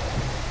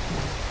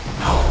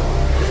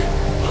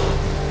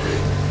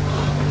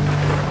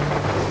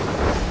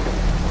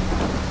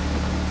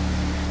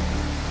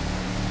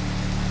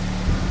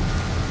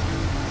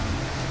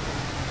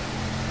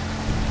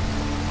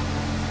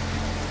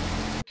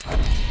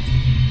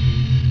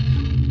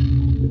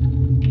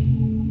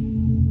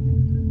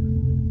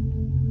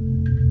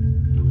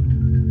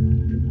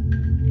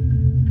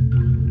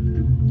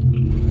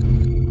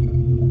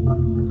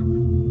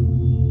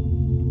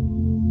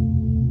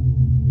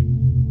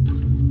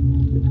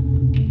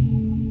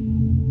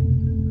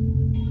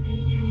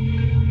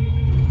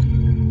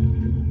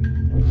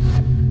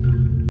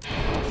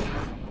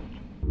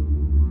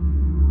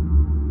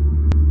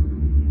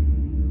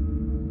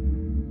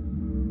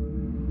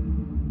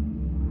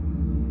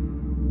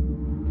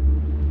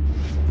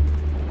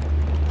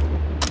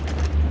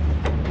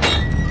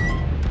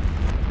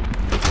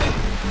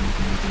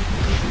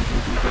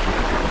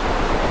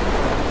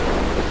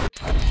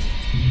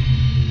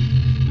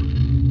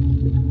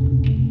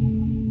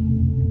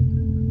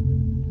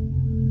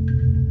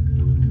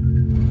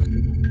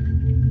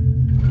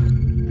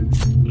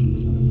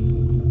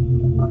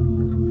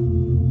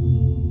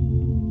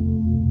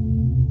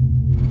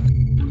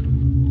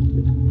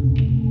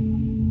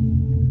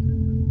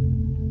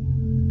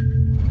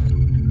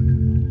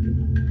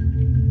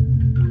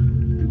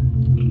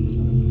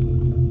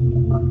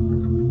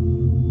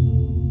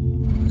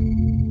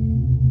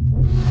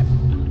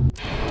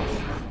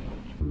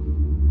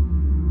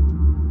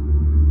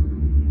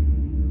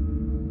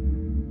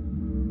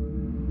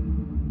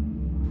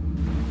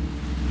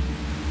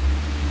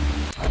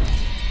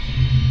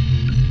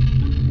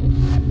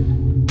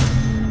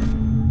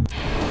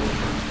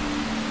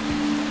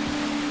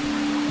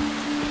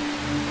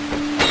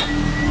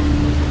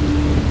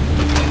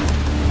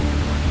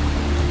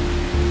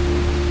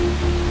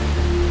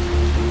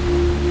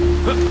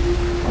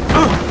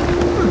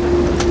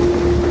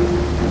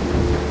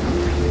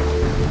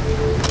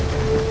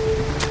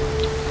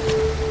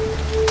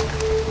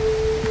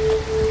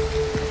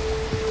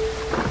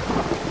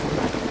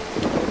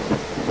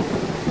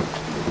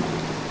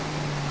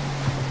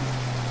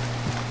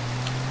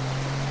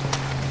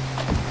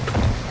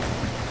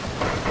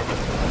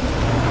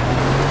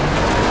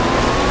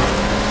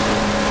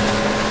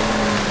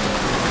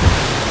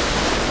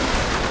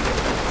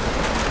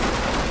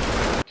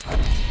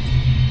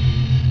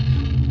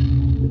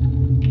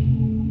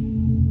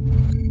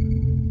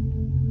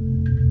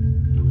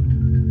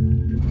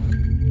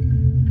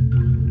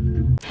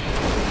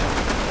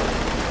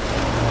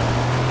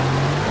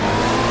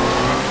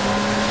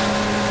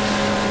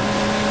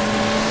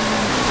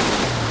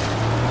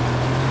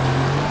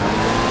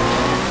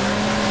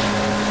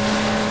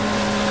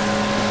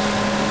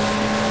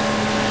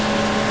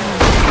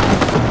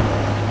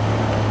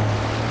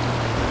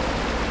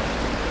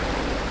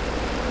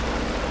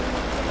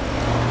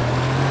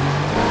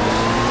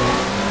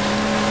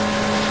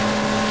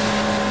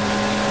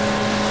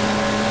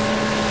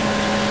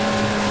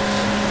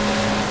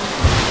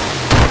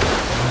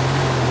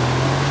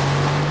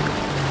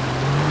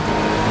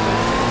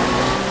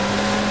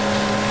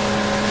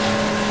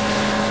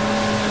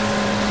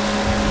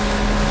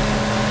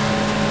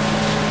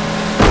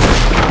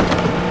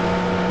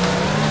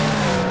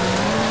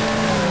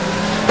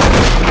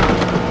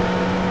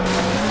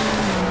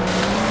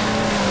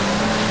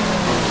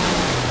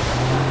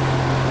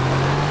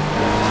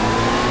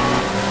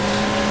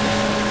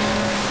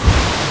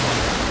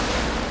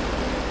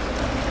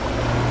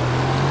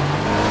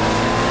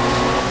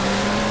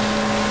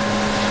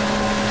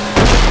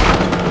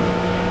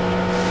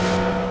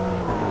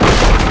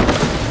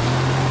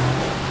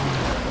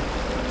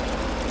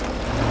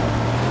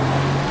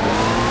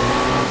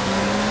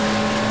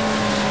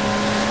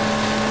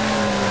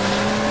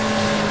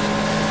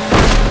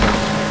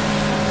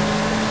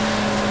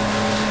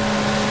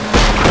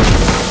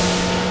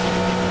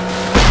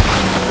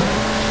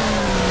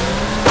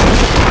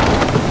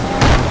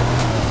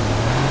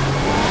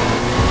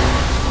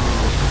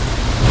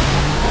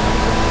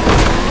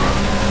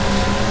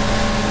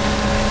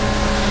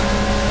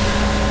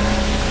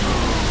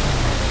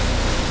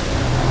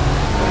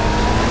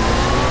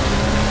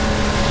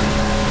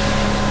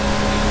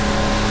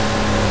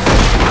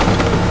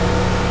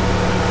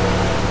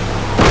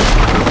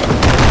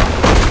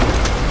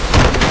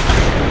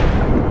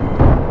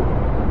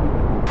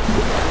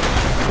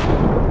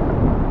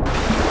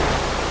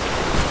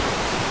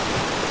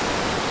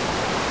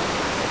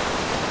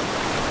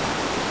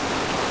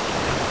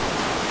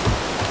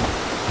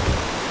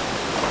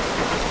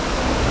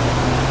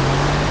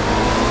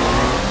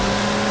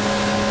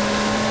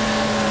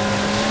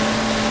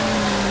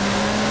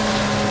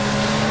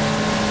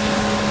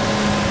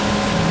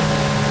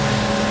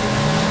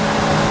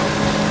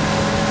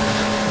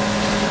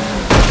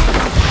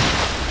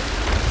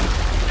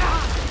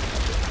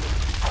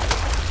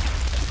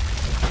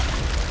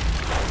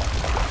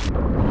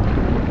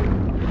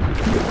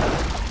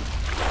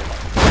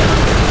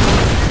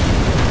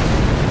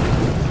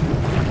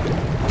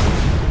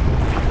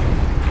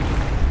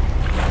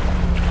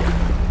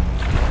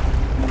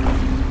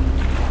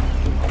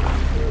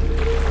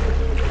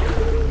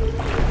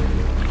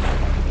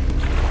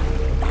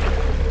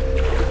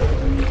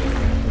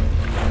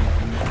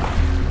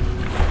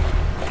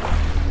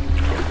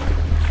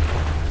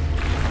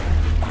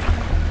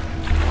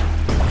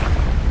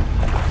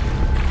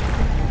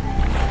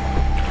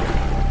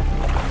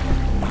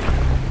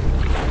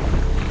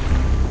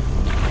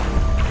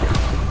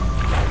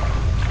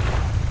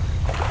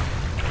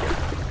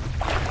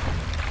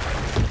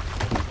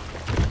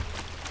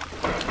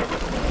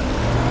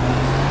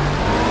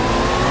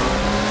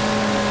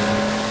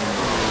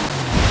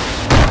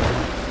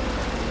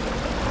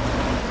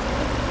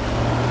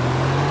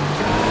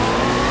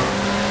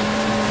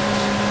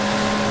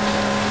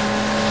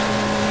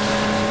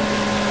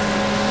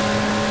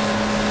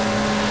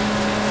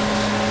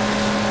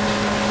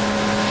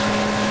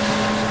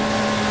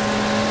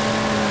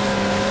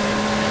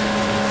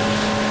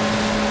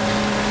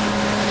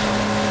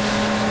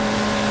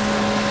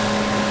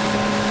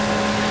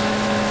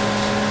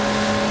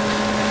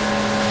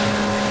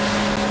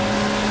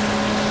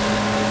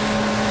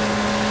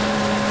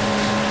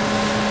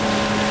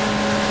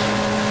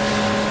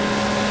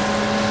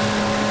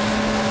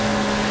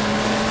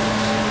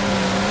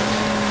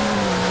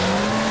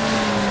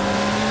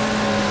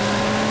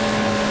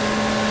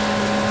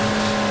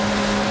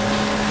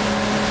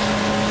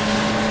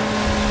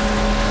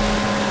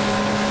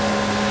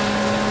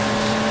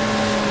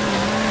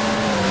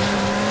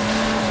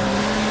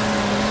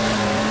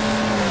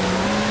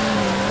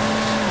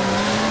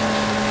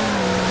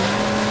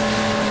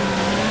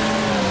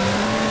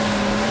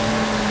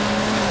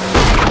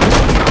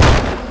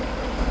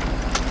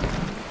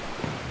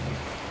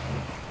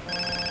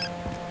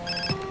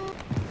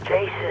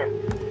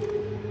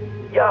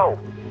 Yo,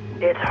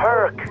 it's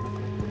Herc.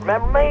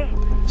 Remember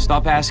me?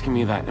 Stop asking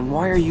me that, and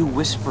why are you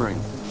whispering?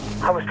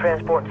 I was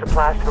transporting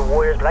supplies to the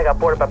Warriors, but I got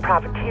boarded by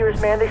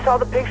profiteers, man. They saw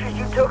the pictures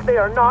you took. They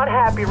are not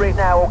happy right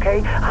now,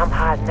 okay? I'm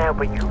hiding out,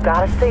 but you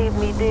gotta save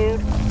me,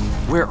 dude.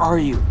 Where are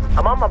you?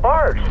 I'm on my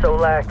barge, so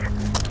like,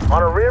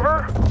 on a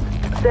river.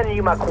 I'm sending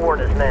you my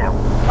coordinates now.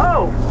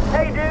 Oh,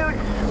 hey dudes,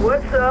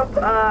 what's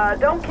up?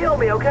 Don't kill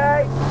me,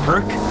 okay?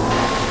 Herc?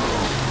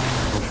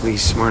 Hopefully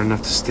he's smart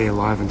enough to stay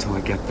alive until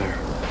I get there.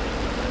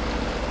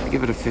 I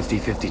give it a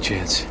 50-50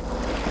 chance.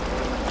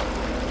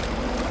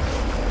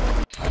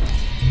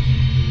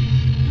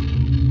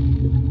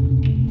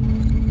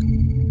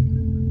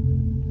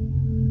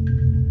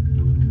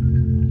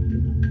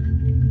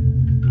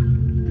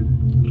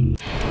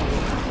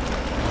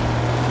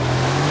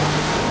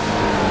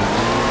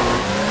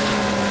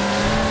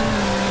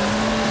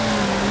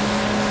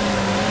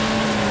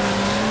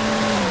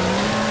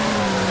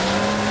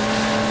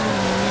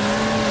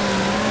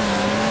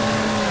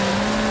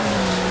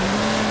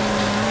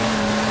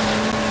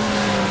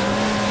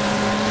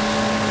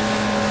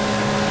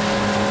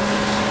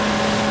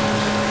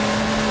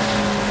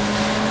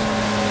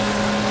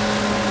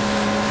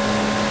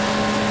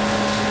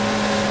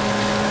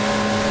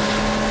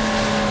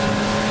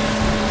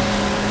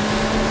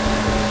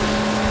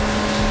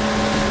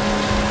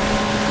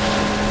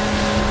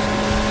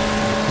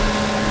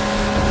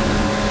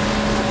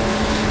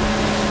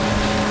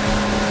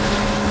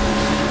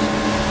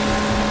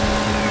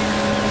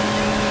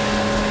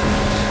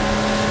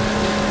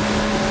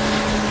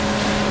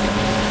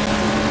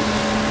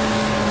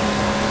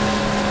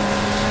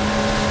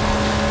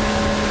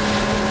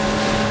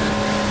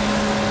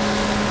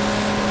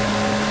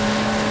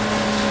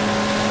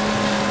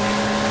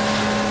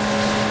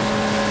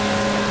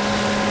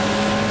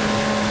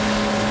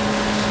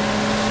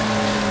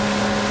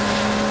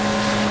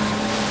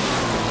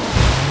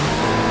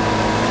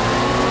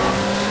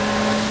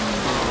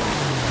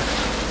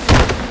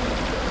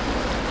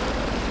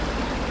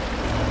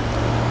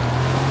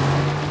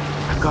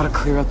 Gotta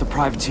clear out the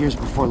privateers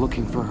before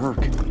looking for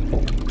Herc.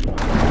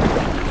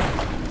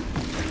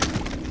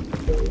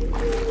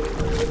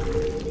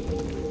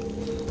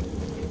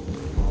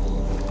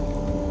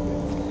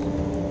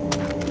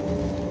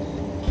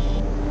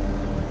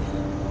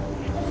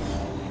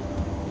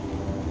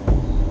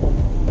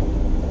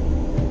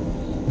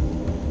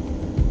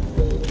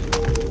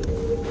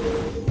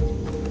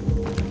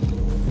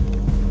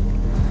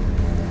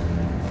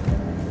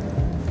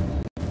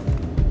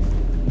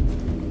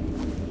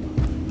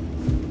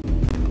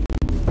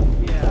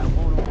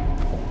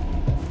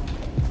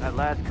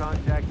 Last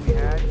contact we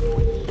had,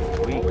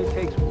 sweet. Only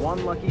takes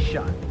one lucky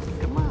shot.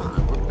 Come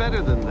on, we're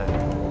better than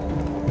that.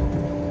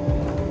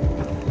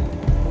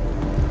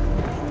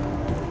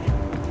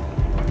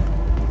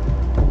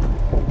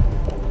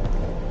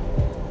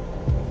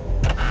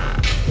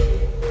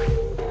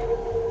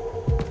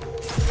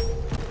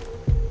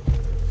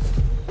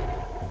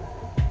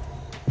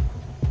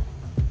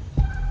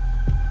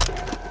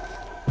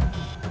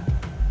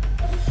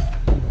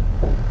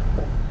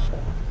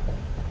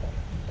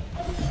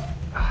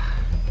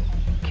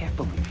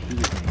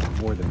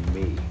 More than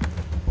me.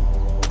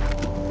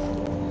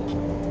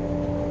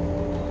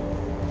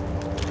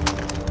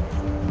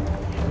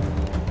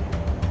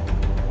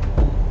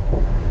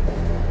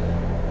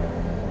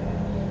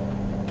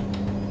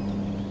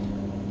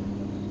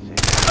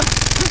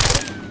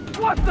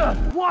 What the?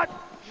 What?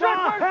 Shit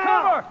for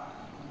cover!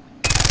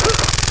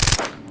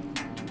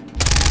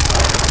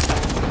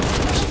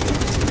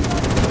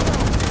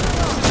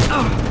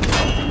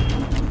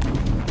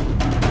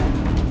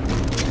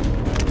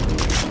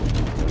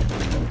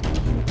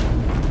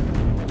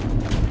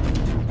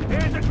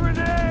 Here's a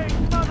grenade,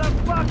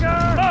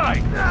 motherfucker!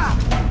 Mine!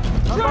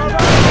 Shoot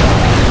it!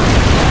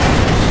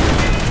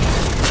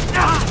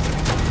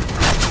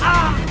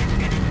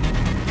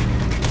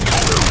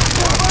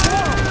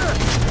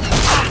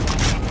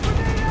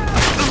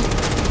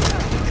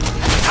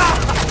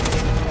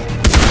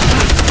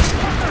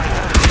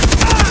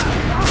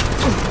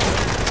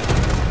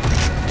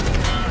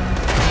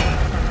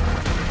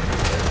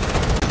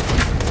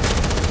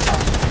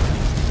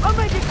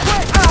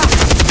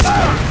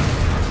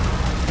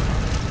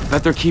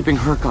 Bet they're keeping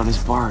Herc on his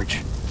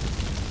barge.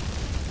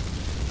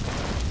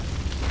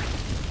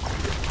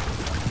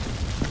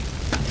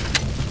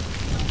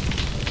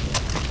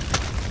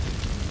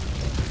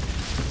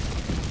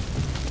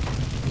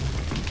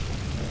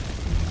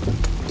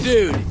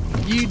 Dude,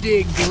 you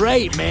did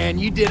great, man.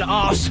 You did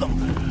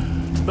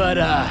awesome. But,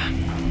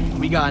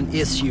 we got an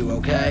issue,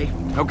 okay?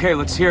 Okay,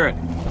 let's hear it.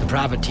 The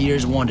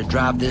privateers wanted to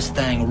drive this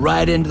thing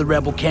right into the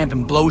rebel camp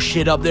and blow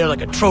shit up there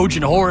like a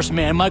Trojan horse,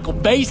 man, Michael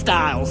Bay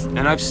styles. And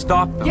I've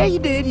stopped them. Yeah, you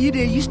did.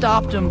 You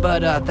stopped them,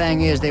 but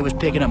thing is, they was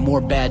picking up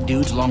more bad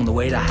dudes along the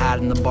way to hide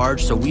in the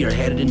barge, so we are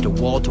headed into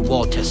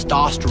wall-to-wall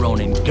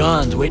testosterone and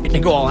guns waiting to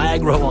go all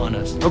aggro on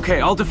us. Okay,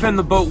 I'll defend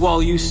the boat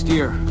while you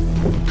steer.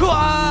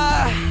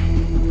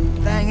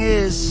 Thing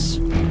is,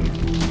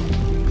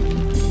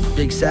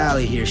 Big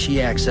Sally here, she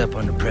acts up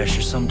under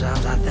pressure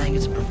sometimes. I think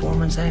it's a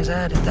performance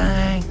anxiety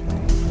thing.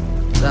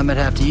 So I might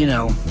have to, you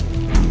know,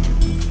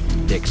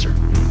 fix her.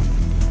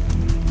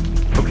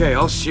 Okay,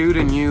 I'll shoot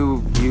and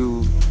you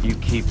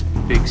keep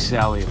Big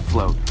Sally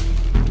afloat.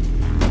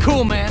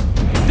 Cool, man.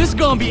 This is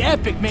gonna be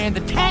epic, man.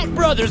 The Tat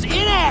Brothers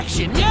in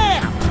action,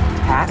 yeah!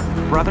 Tat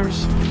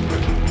Brothers?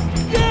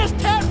 Yes,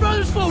 Tat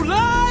Brothers for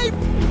life!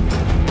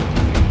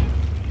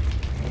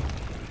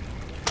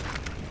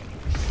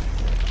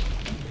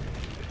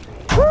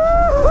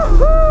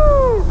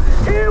 Woo-hoo-hoo!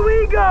 Here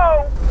we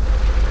go!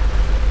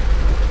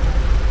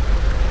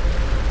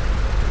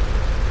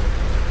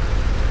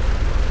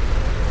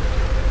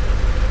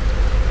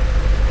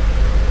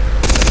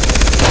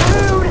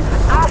 Dude,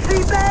 I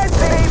see bad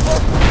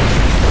people!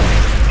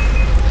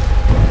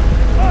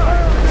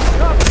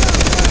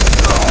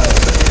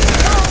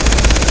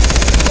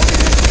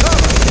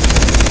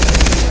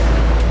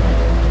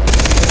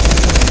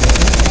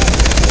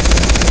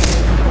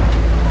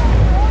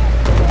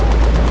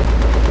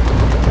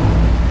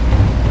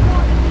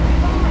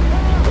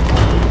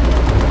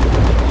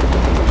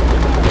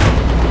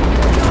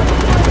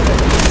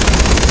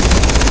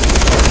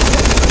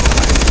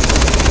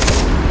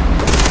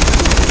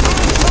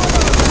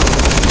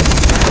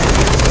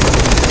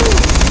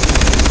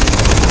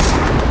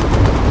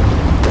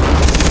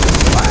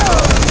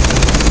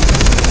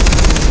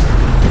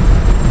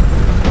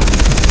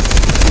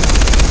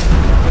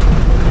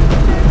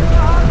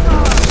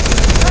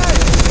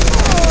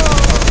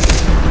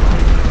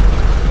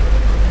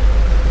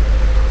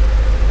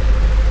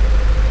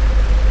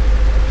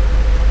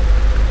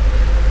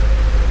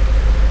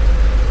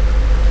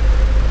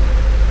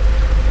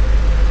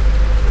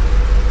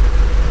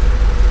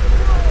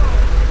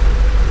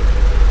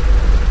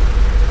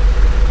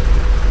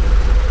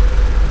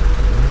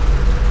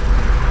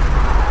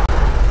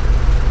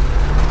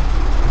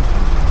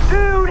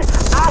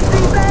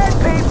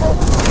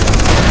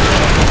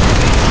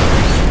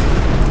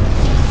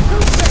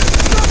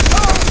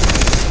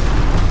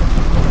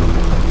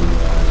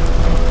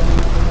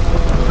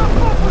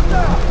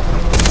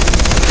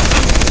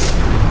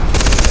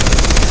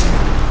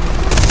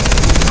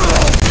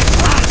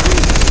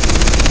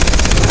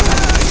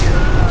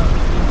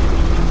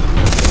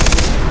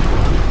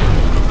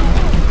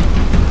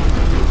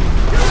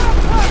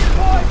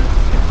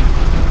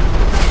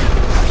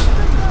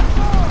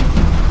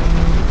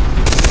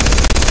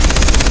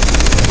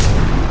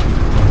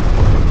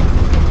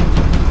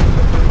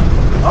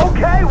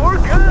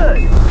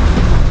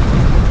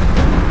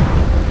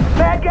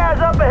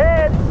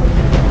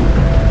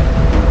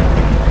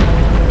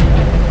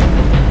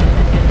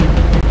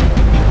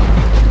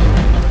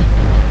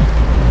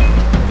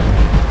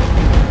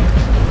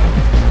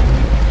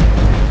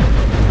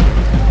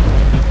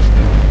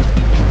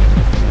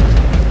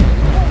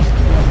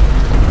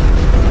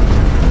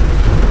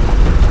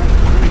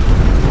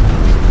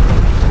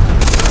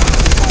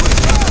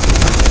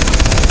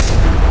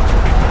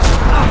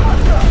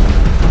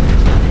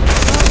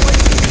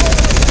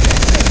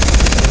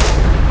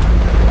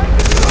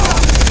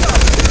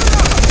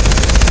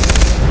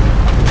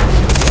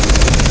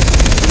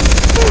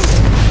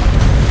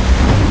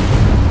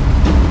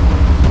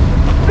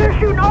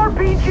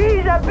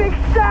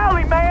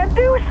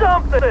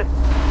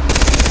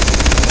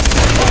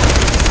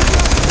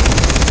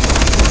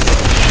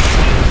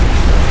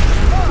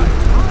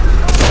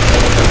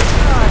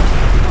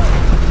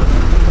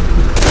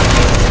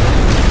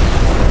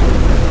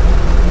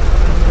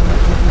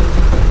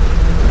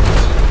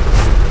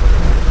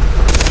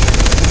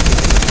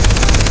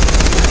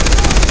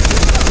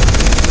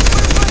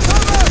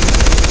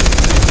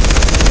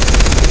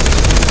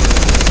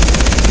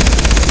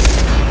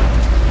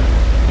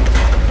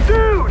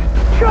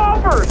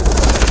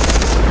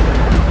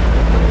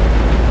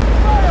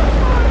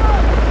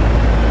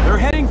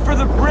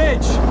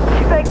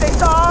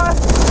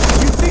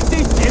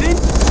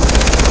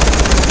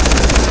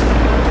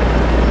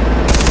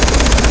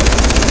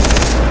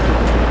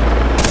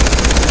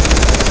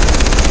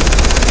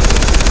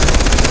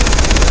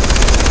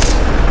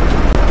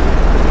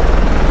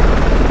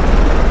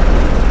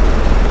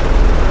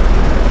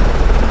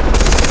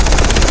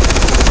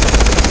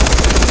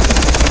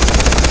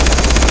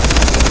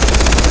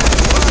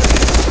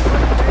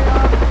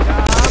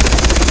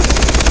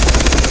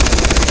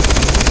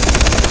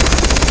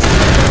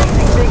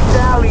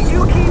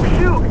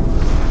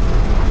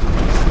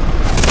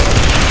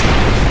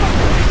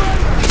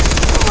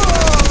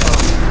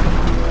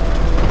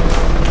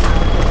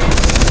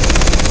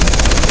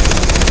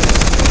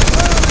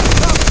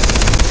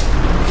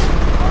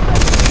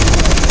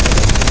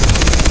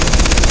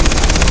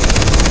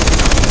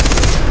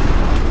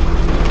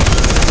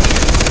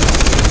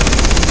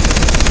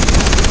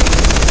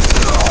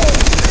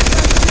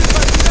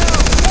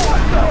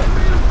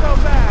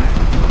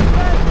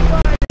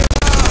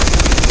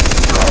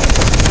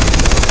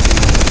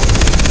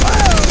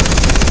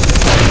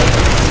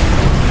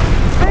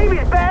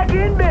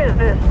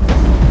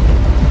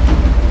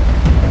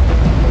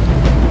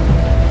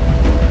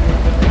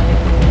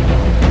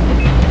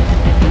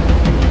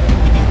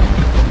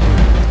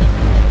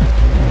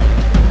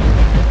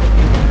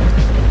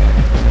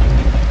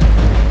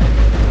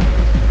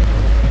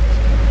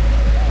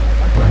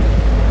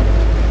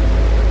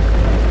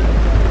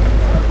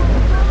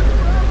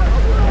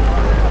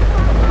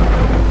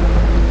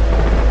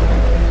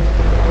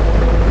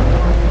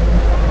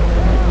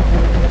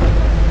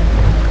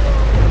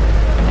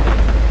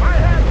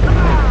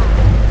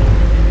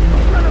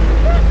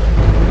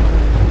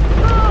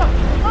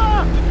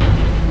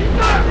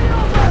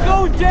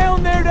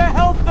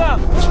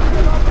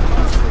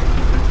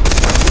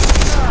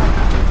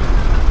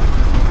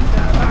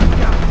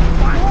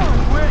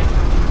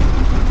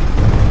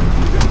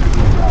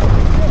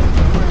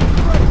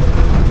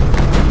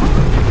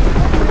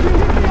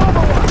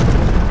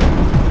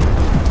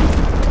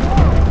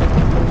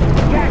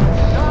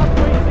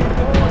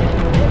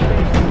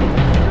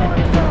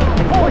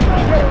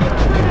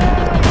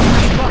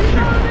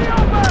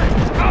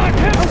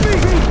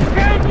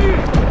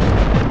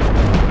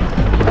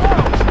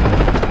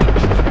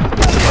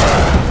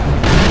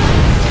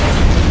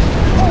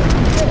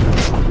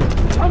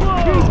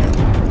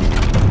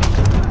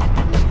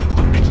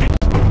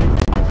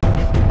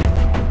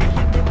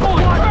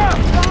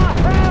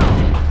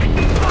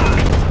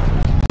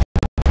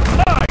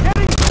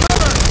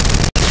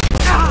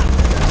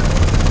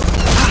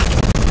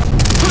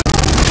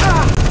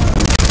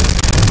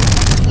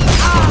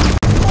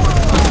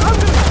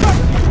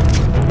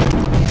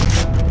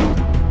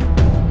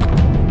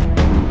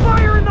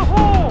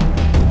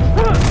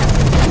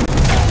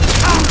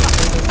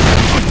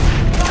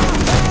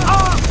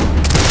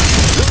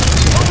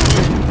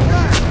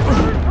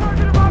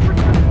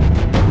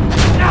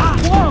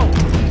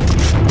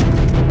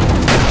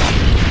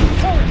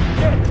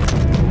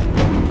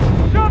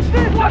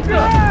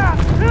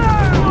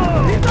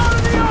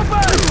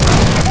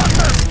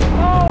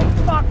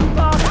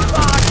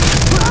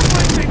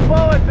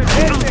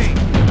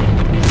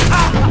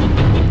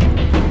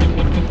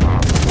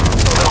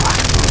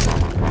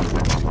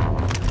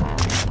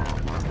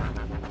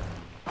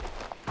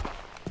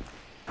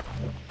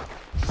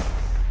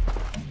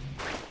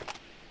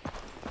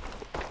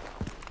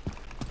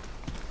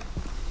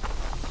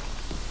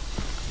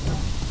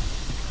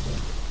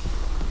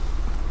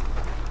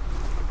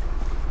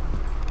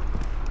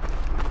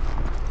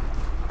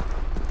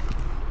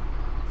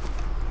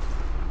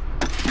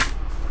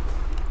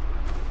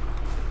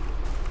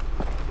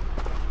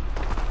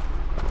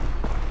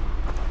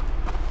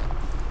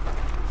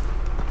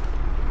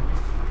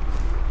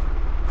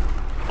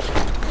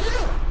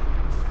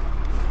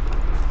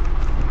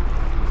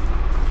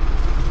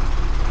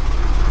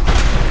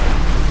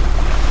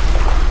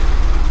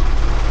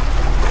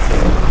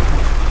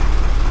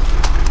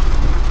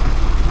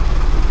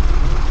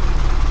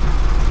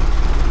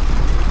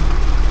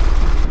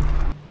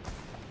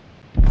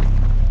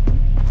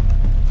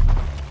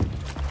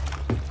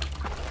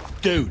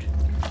 Dude,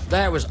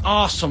 that was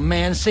awesome,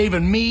 man.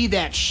 Saving me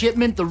that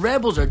shipment. The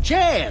rebels are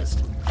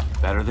jazzed.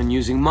 Better than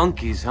using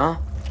monkeys, huh?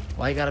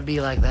 Why you gotta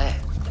be like that?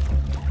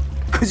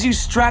 'Cause you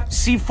strapped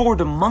C4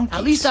 to monkeys.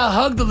 At least I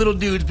hugged the little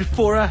dudes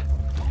before I...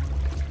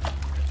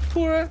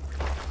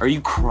 Are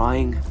you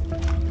crying?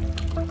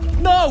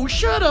 No,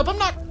 shut up. I'm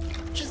not...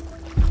 Just...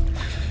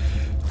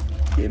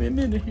 Give me a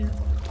minute here.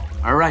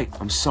 All right,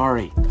 I'm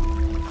sorry.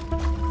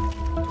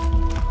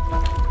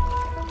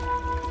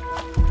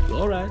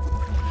 All right.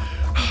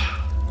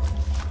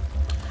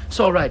 It's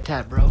all right,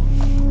 Tat Bro.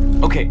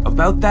 Okay,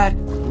 about that,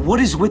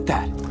 what is with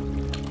that?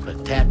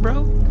 But Tat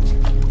Bro?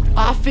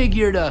 I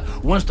figured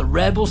once the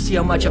rebels see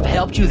how much I've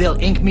helped you,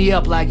 they'll ink me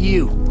up like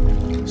you.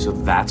 So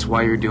that's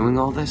why you're doing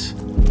all this?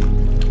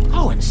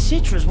 Oh, and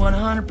Citra's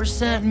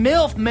 100%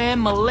 MILF,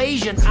 man.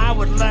 Malaysian, I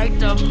would like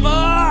to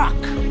fuck!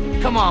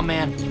 Come on,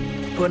 man.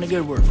 Put in a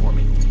good word for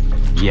me.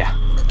 Yeah,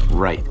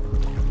 right.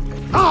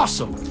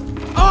 Awesome!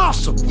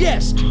 Awesome!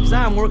 Yes! Because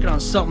I'm working on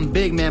something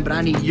big, man, but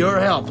I need your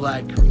help,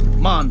 like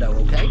Mando,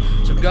 okay?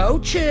 So go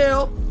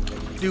chill,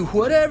 do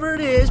whatever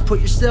it is,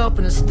 put yourself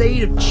in a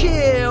state of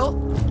chill,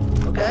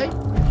 okay?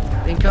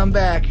 Then come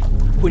back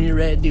when you're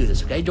ready to do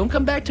this, okay? Don't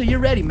come back till you're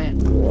ready, man.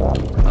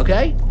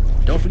 Okay?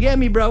 Don't forget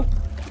me, bro.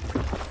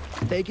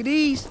 Take it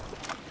easy.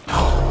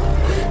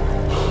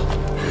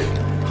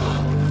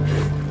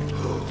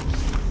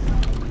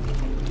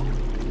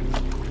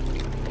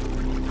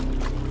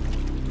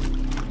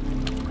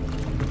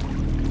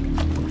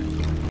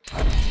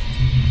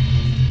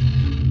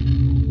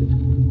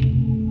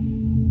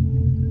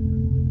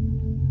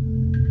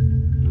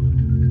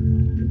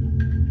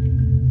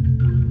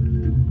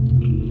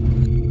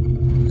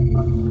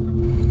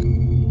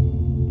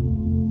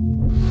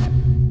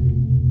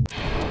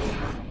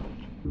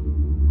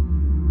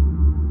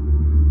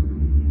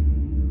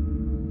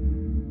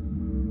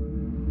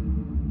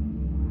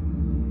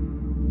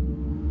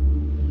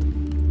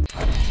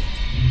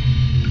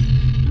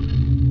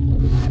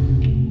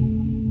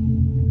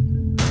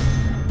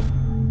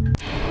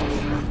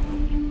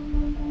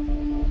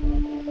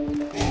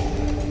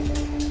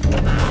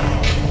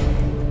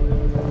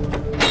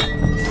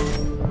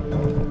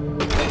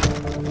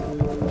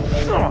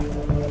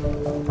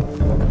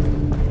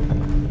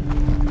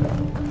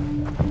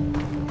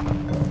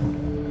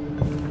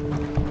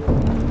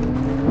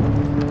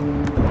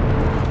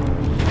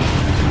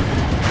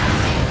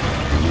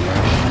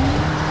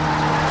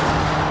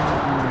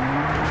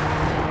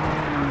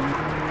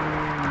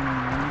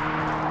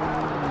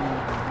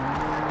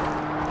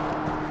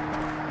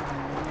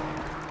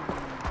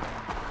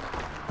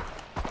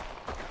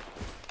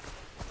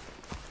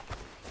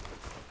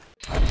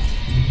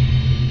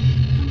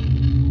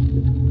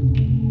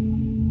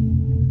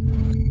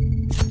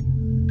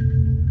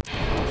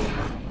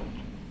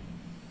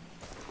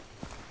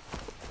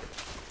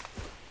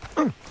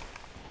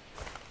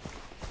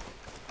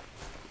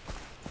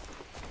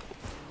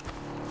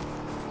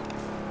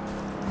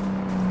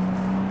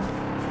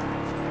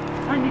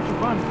 I need to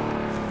run.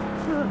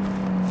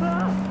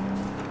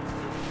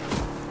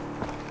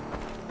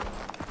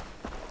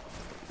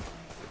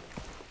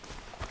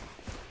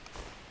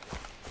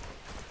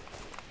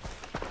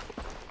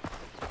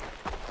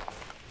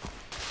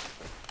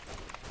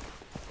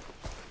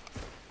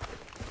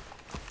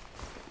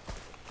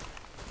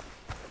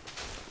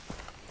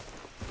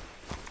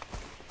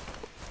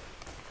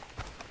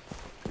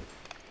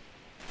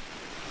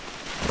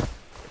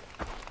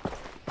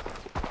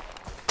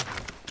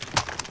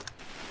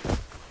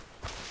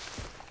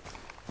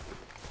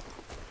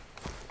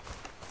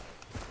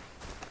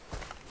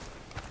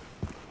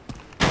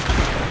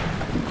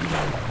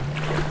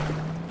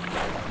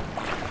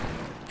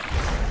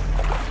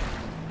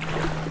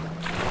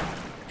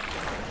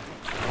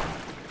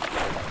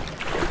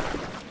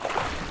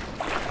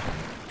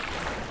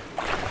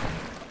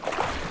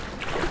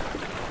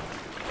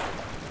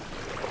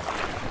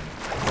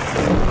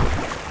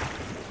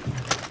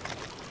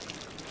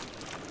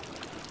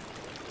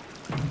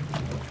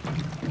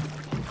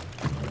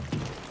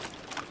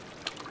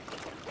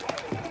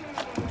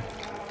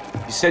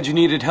 You said you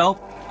needed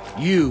help?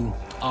 You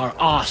are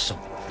awesome.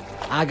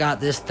 I got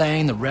this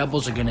thing the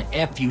rebels are gonna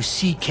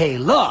F-U-C-K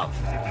love.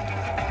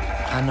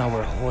 I know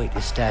where Hoyt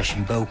is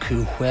stashing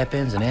Boku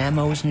weapons and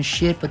ammos and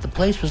shit, but the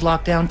place was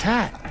locked down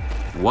tight.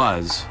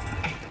 Was.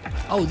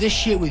 Oh, this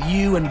shit with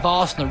you and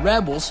Vaas and the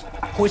rebels,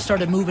 Hoyt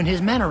started moving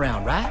his men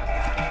around, right?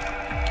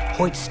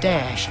 Hoyt's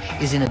stash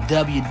is in a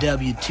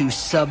WW2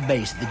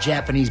 subbase the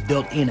Japanese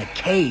built in a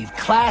cave.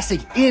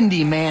 Classic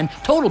indie, man.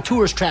 Total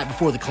tourist trap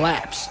before the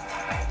collapse.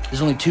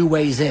 There's only two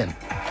ways in.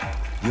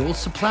 The old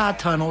supply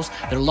tunnels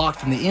that are locked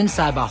from the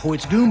inside by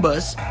Hoyt's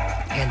Goombas,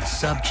 and the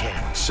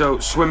sub-channels. So,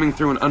 swimming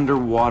through an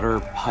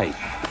underwater pipe.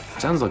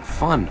 Sounds like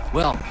fun.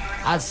 Well,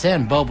 I'd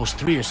send Bubbles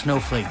 3 or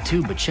Snowflake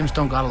 2, but chimps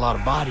don't got a lot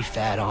of body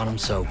fat on them,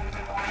 so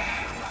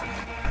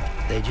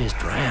they just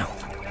drown.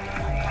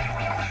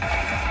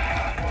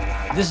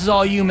 This is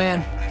all you,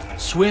 man.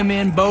 Swim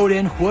in, boat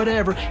in,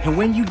 whatever, and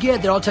when you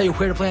get there, I'll tell you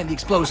where to plant the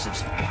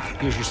explosives.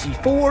 Here's your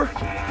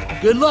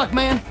C4. Good luck,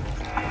 man.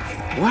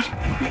 What?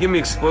 You give me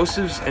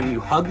explosives and you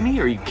hug me?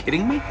 Are you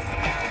kidding me?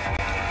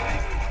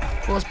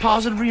 Well, it's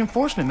positive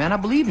reinforcement, man. I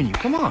believe in you.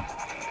 Come on.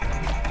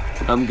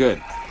 I'm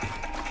good.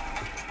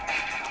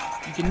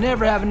 You can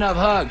never have enough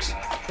hugs.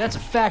 That's a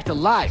fact of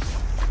life.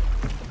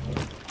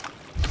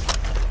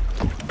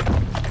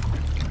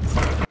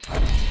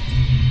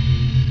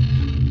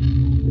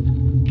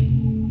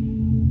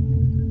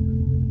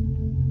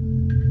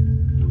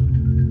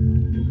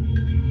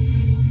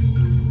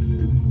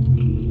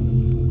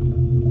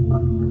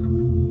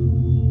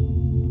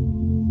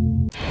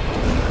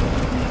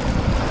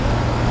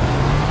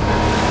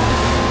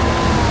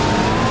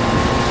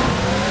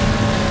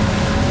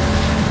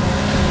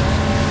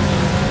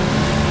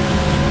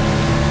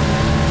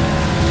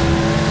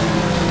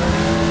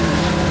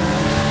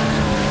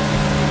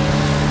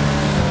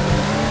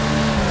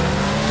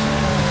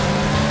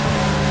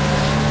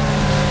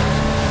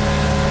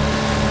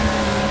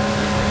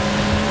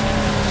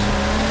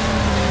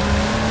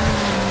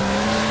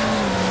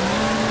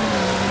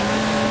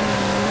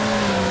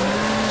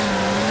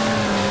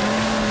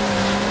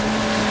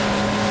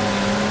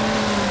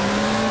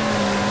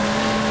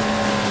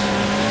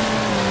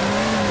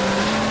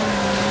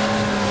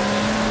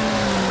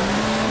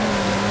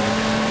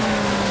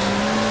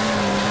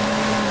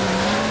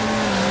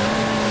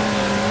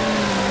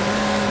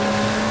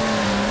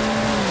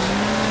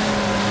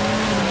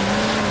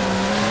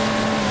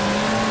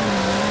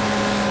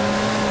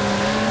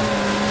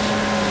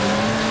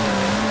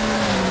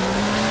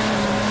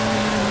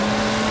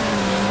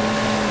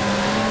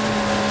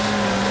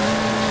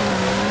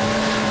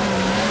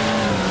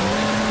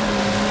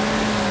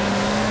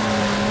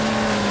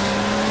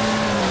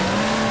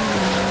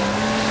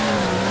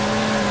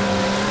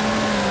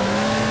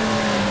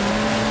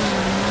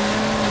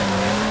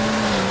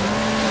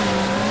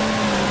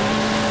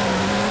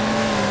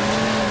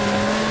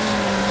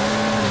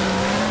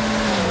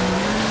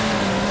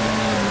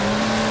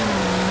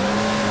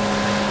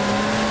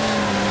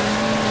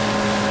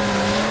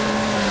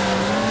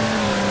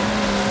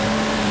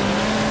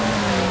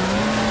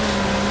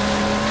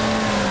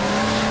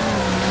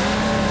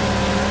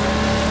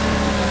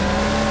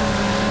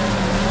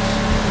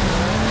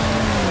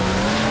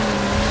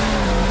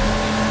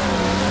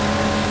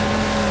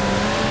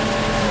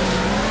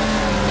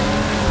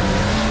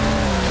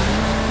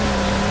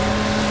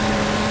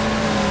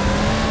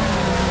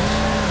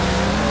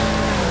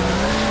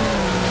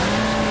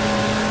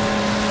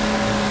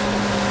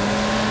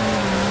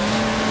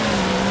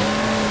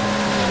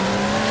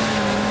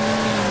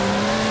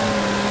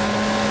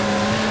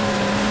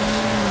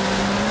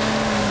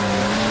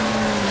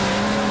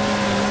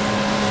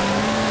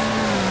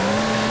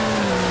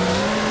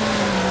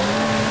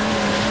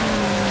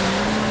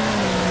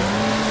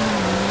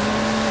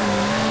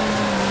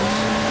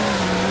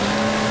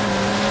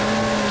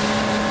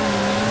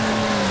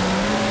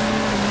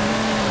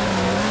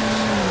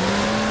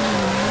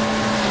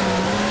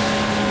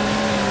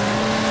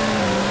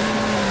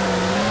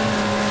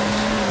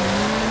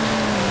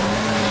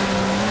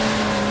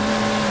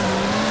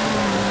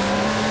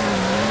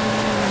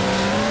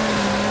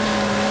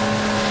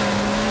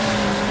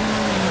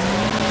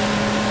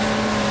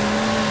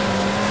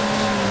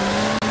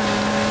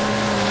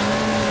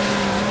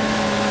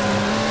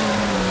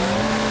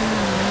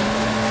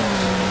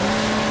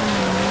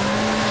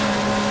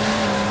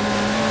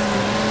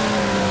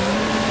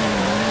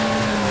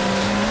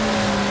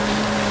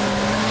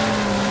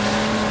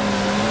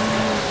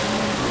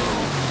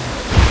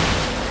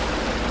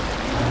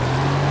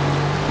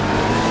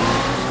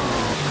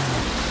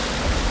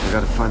 I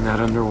gotta find that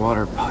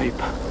underwater pipe.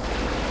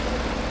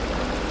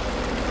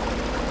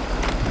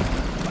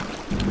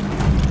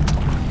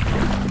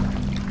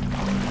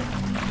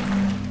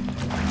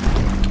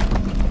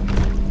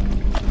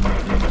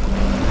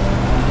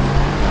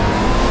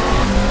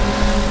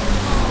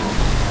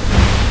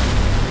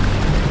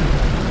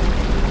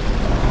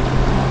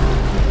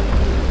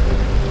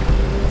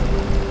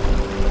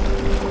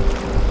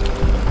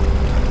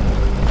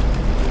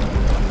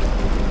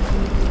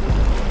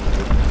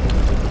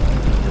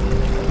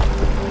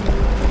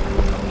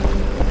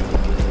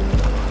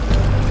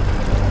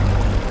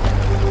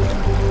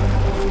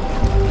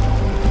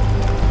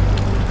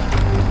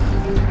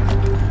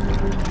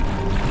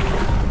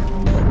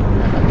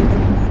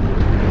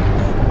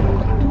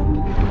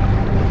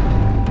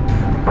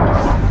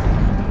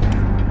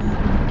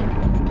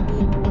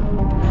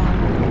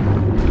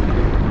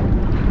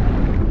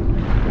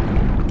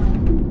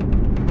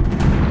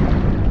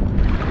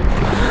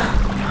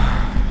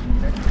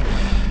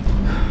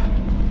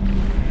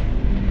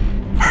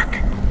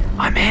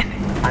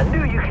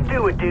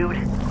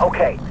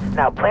 Okay,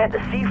 now plant the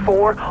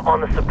C4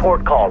 on the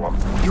support column.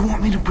 You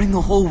want me to bring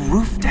the whole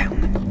roof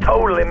down?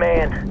 Totally,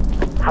 man.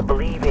 I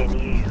believe in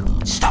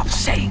you. Stop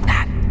saying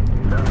that.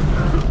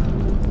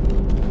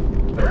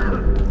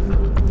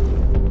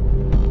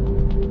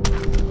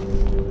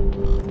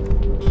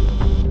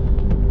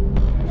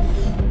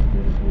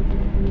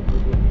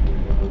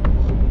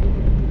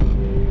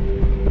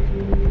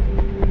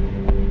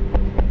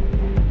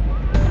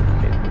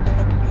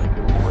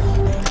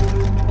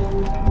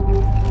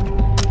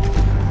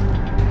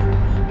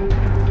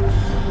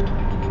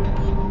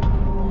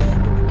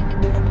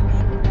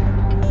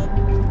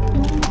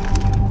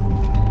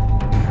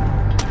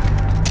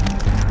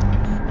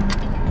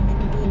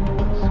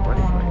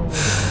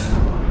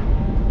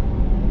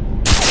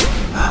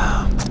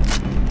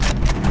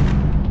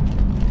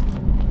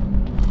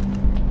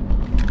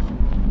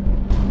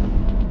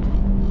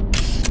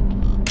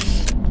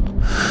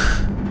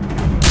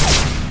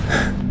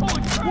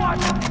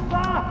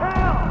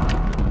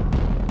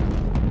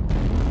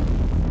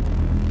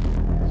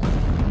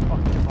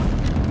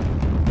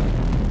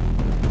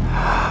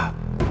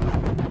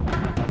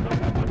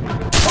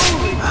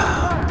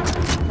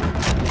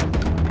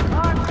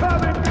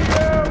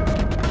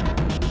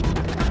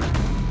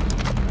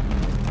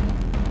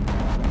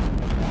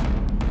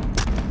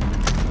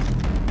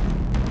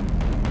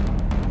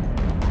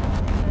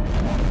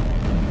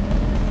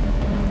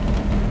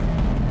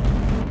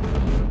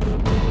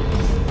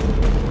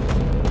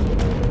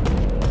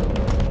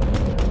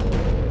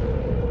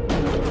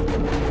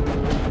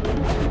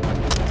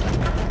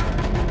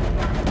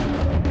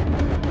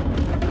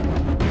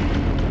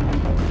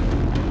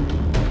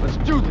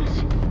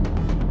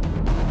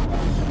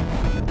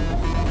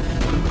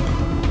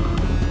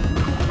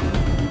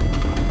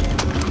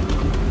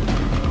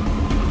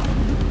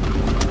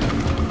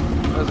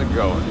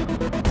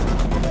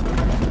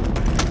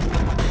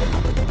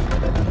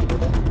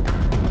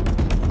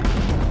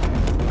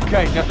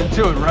 Okay, nothing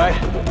to it, right?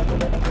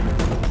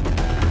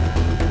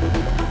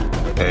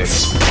 Hey.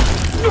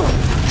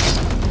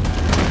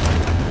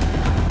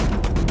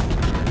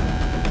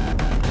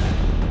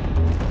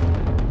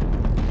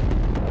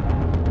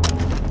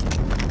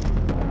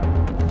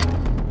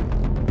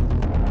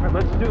 Alright,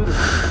 let's do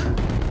this.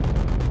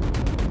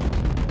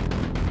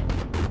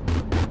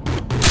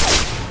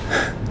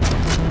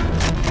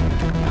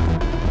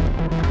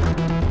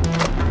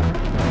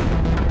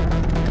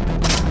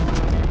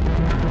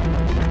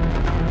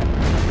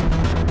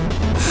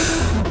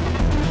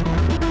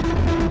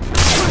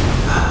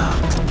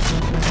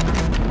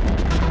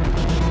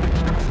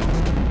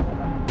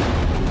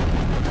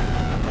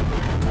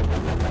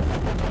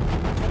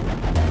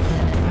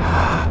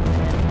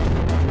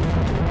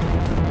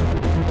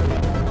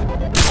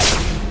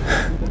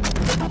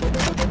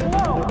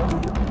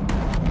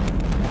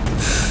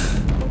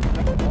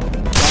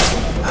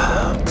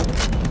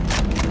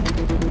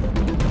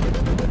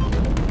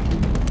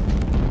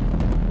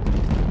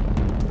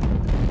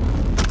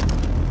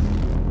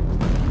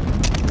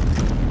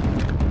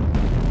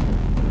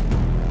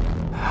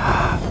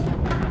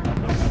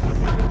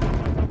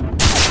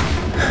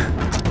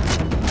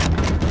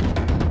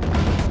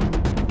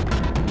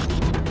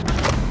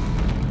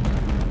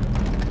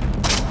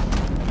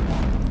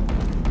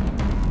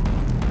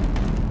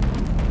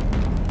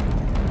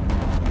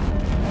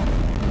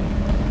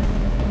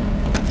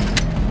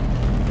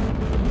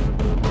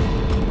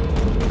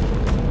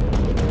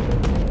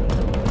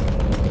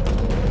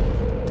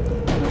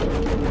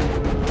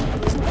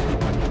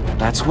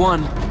 That's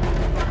one.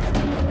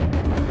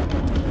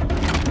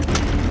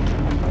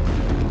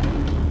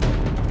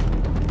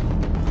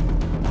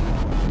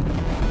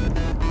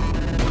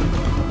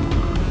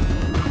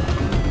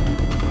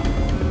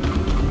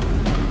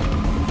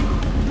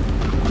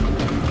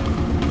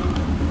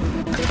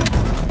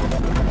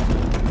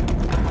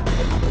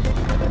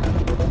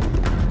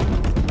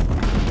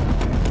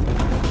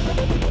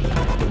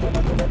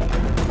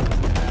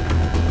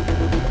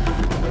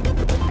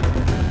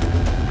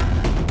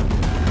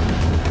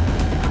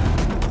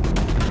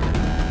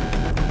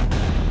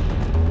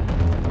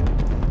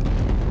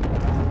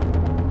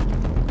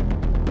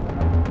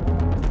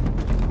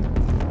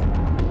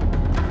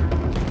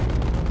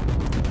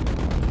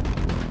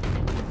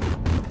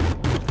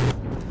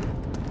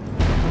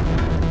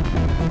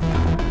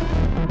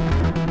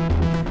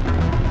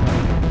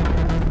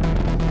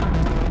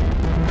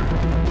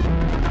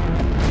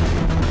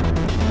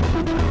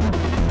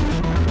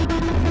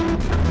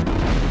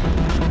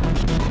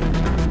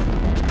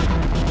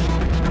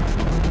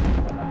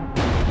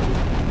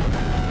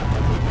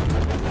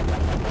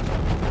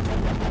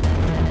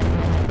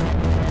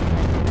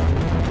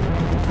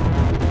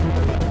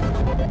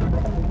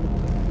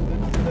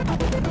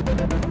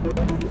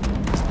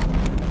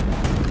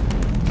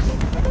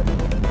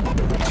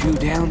 Two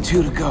down,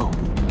 two to go.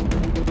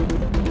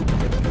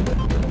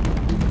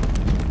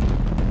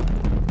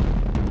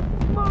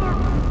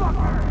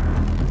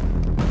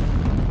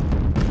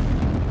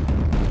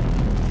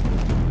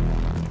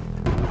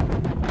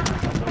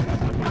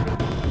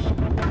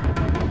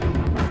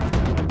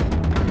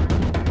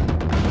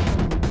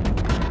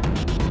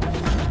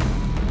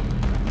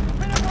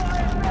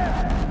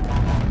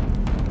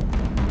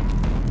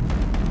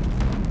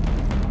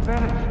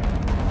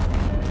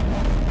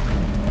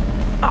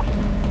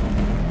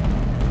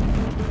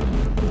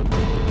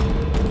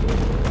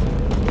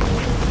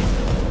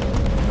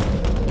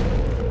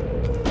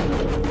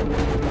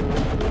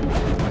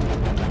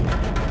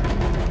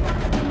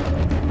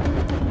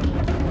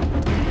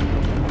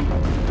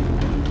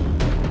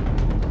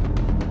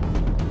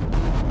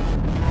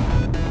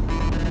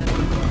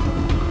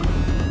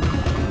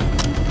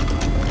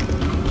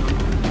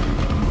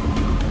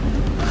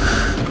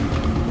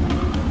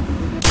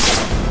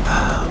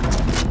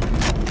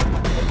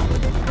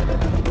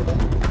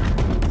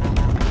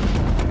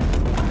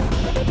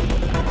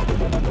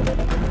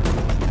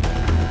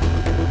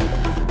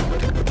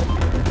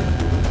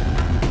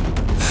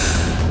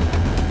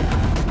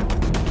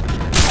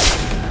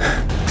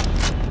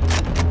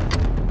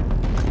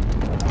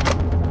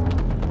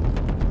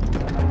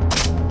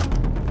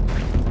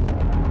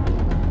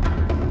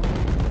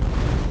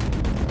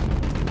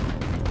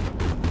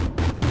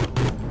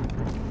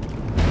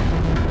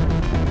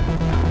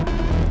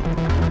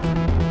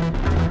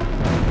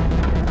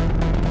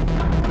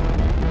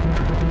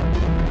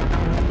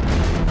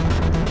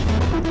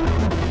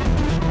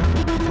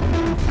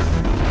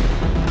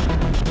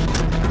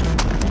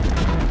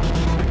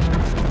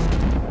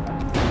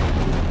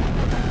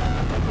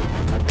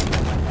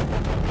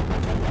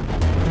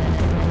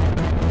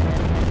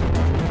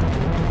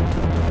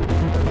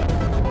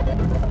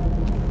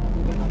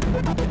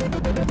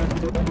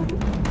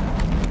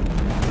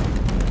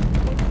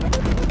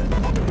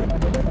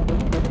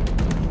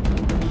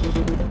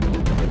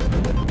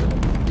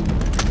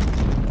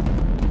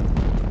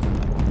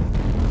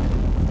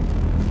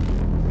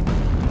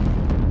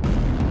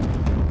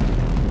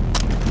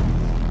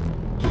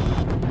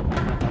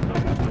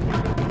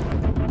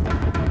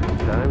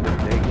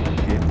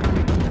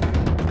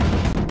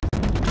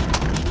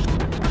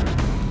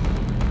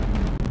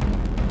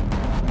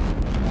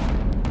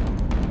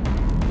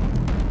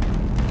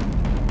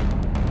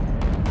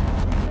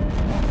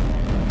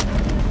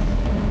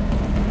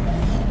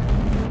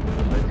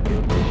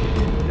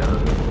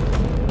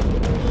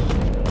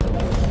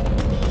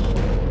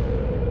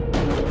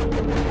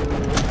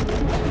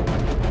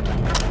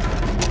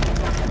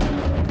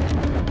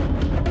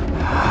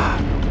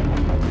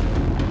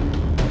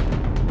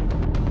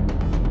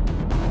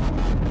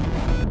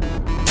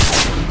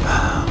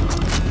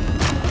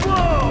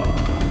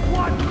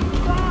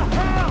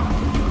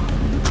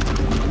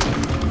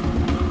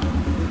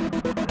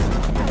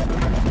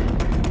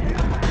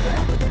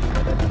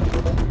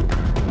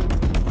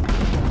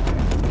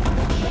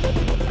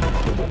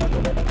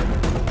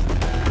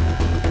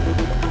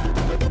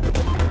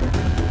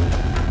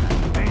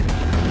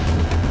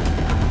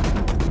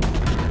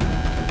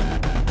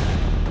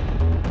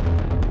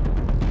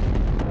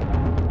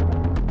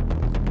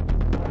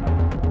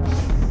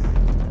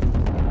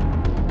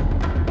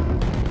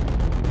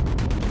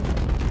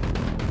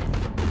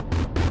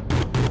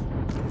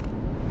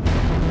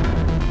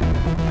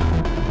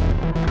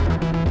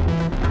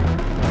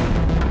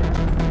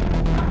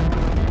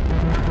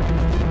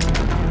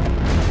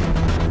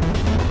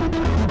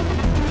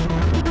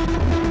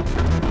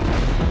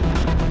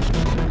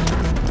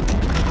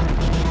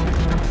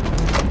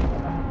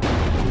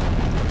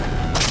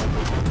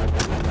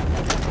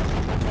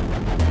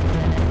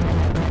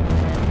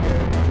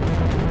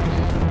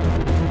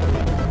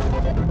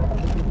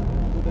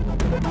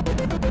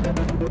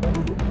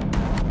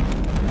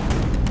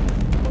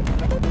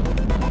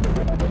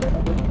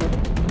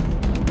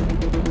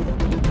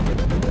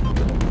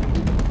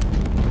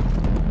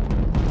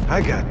 I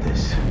got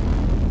this.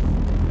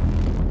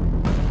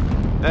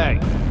 Hey.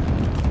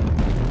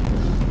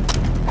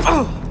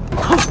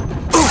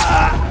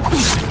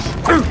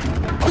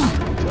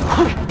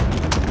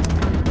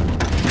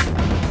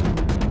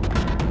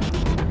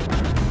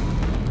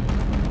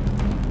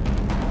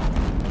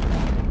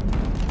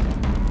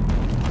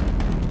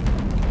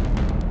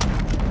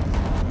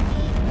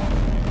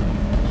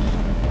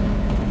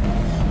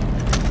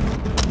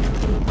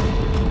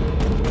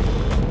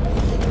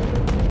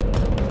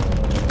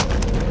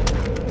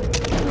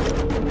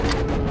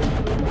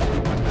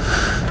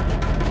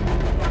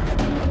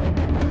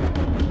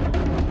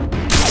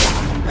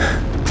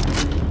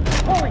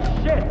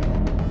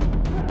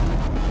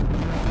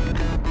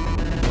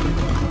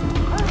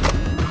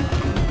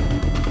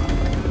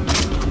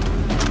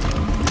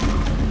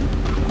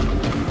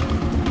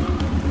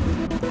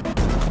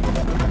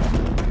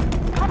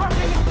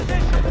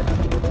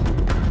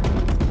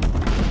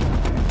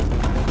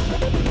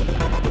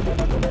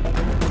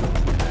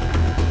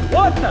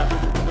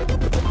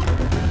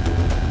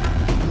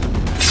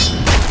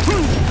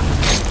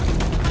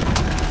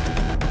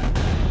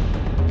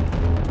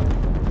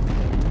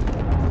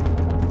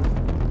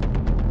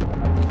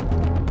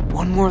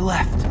 More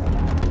left.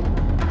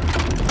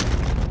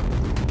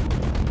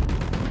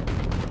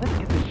 Let's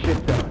get this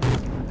shit done.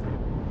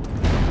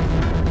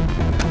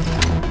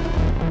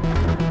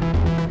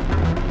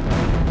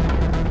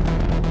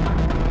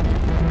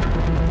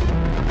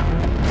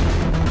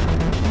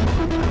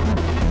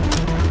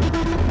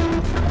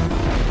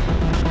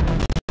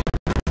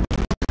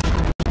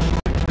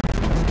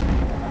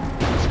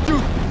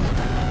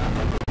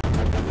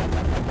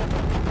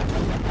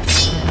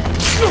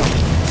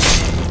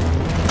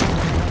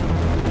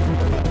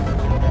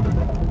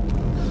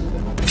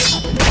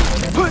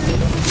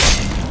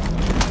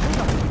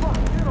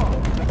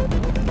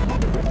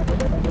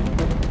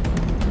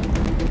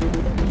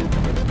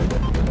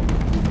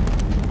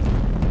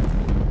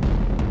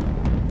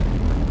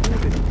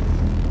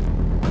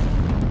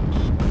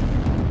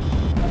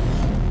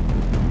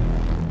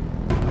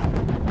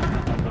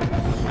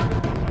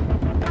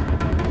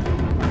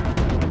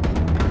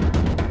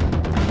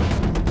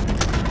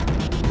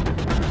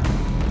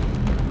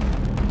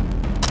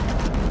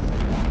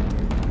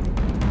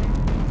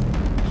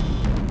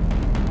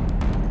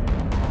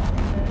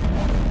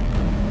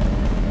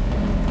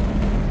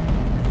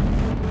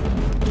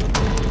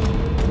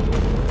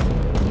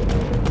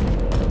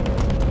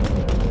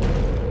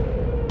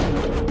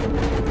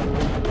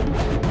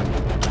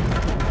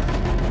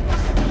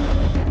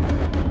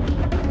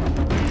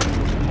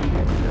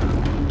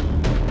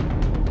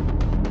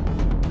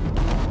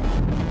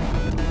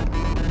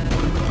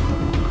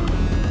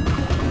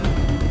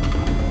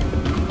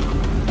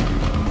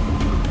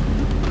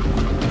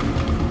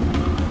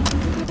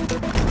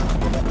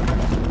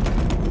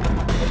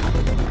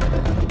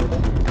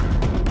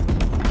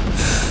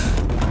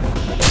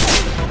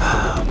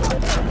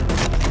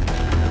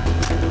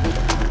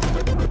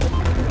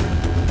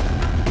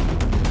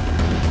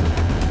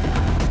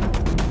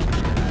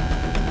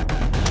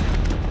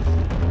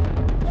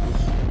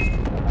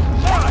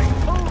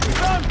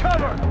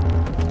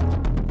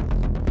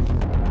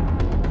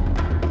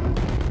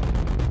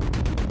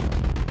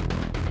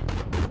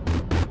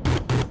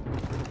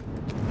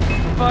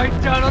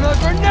 Fight down on a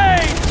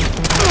grenade!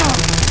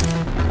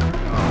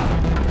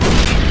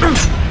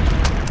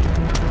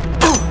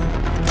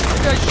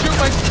 Maybe I shoot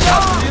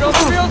myself so you don't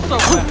feel so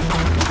bad.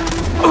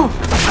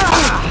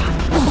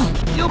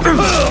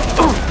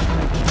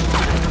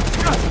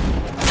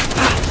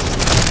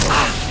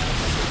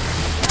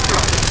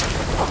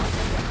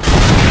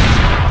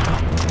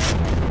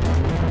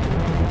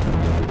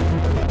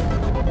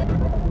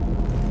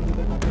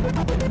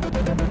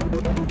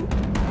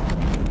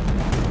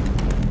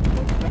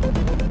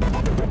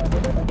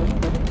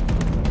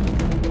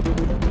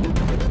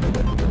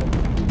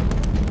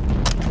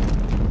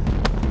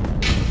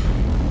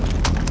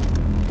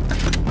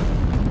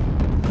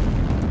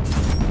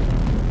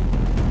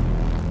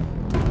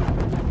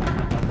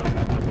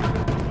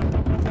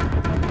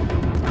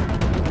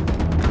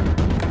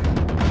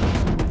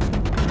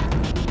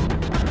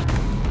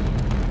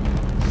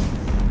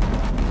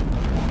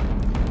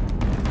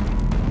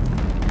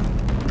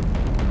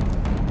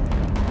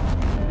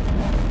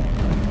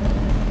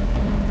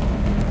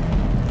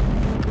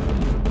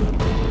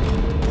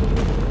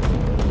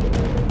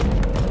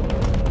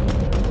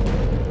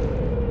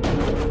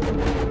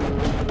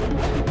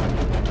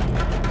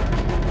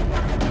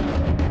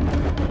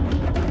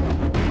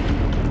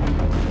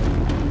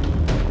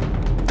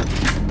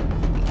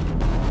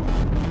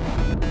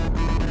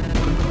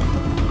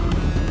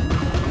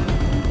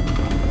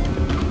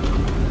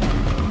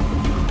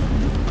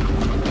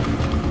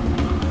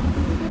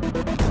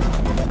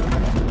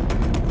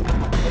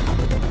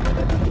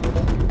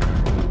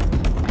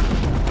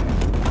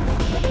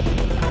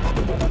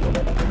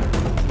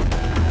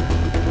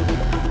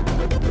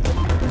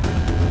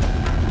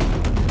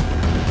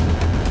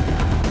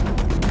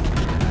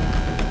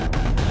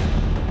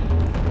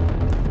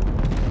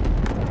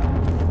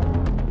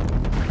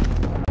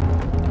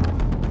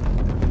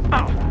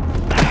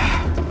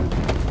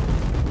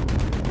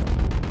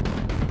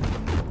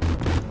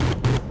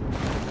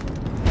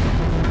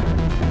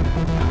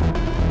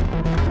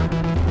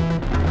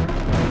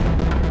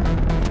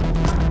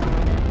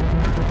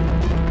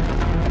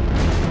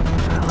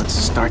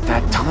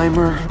 Start that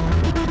timer.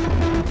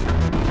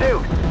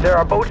 Dude, there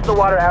are boats in the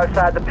water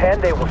outside the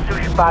pen. They will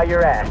sushify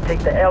your ass. Take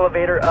the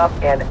elevator up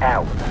and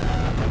out.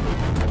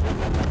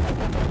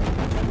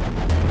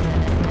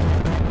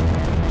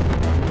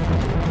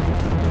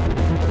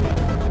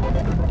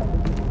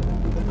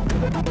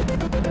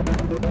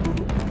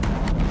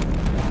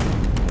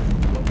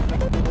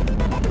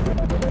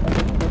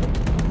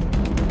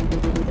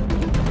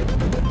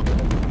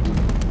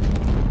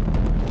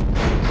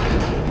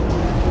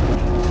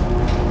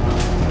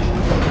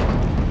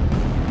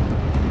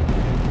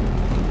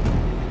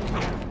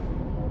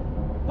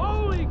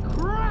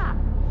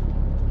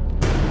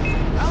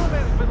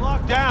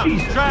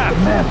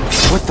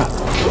 What the?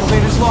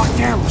 Elevator's locked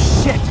down.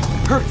 Shit!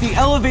 Kirk, the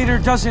elevator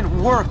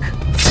doesn't work.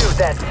 Dude,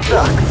 that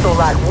sucks. So,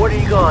 like, what are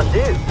you gonna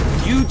do?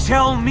 You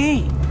tell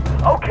me.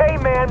 Okay,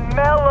 man,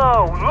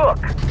 mellow. Look,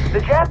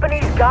 the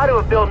Japanese gotta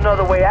have built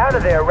another way out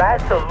of there,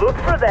 right? So look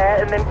for that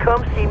and then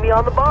come see me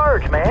on the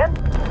barge, man.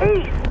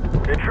 Peace.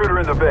 Intruder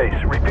in the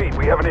base. Repeat,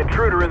 we have an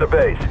intruder in the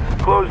base.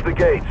 Close the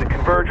gates and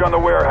converge on the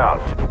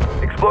warehouse.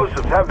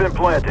 Explosives have been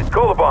planted.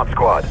 Cola bomb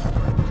squad.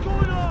 What's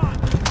going on?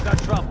 Got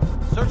trouble.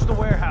 Search the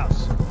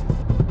warehouse.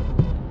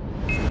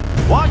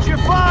 Watch your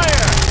fire!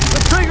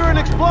 Let's trigger an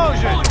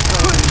explosion!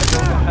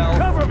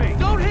 Cover me!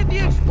 Don't hit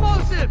the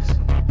explosives!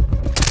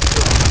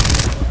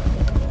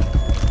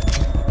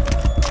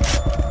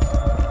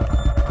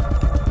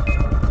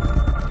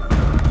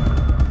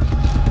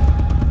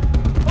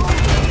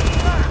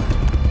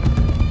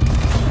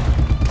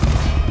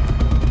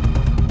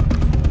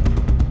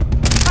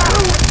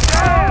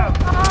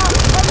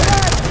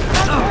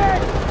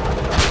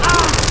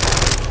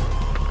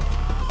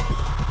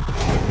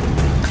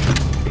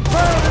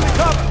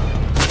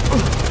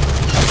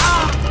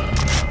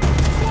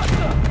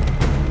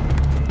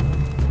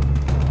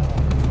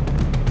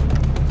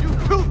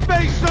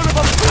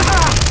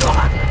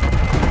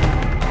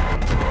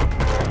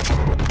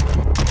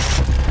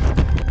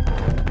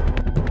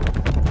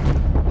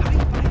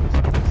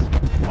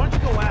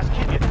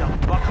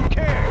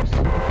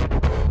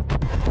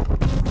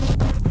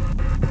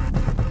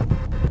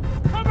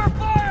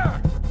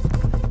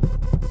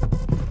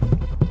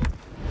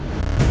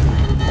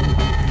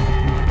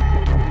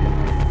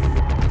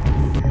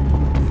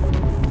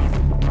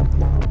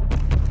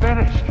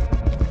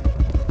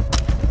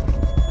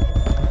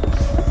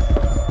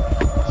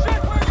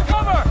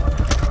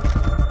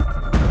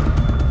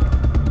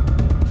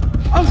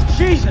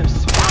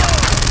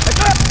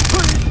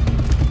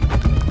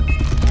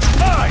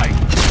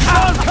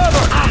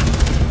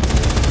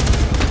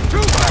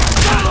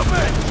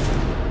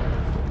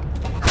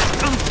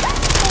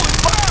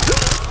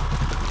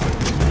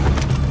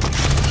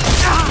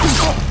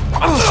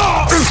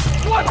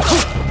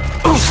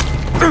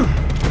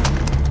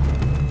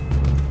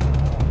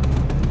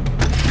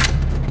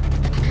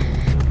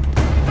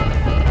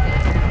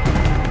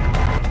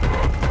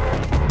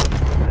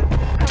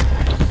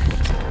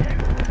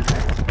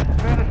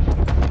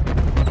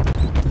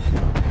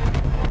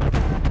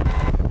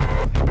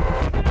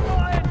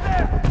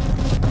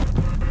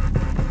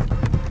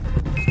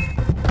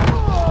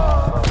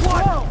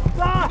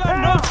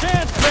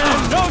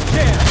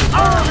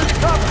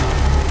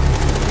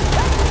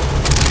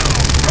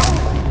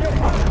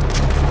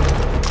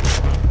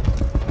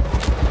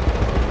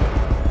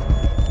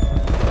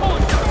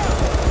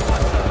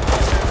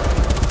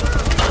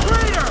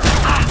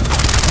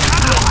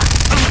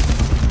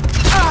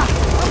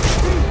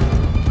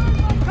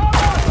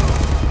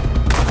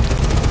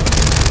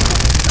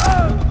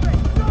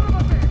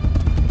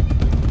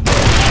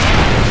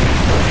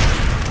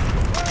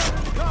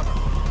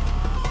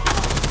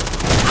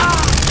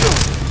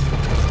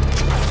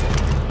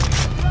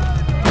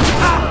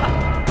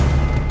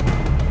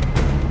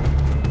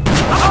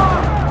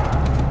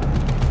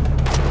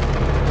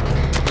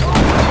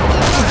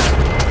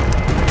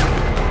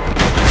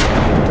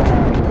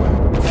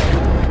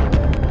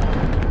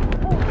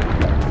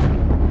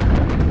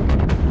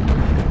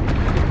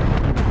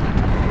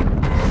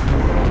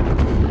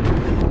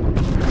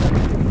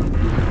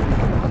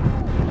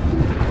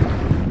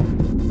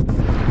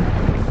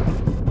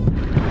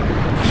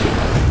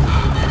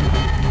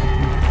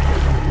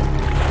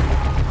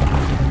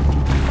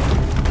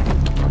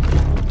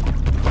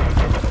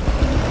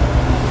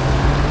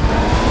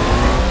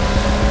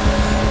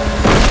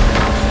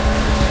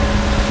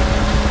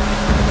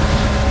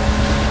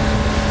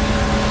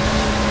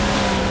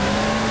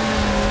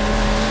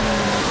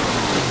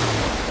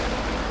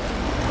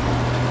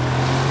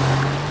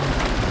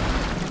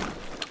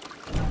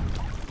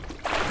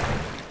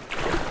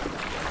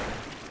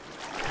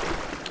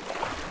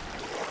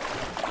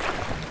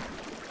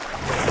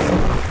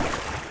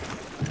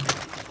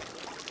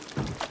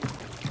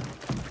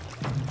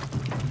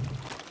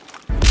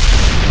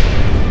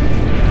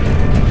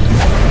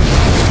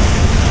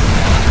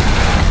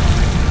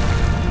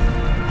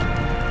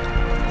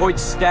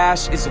 Hoyt's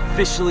stash is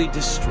officially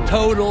destroyed.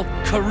 Total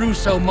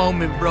Caruso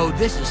moment, bro.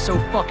 This is so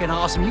fucking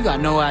awesome. You got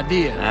no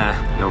idea.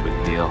 No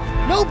big deal.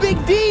 No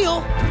big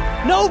deal?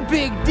 No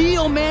big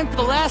deal, man. For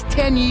the last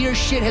 10 years,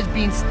 shit has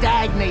been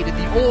stagnated.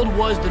 The old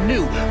was the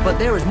new. But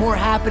there is more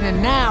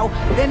happening now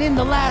than in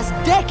the last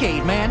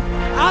decade, man.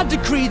 I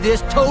decree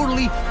this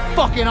totally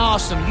fucking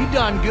awesome. You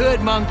done good,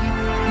 monkey.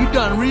 You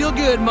done real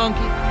good, monkey.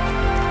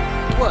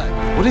 What?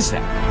 What is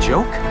that?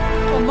 Joke?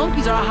 Well,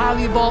 monkeys are a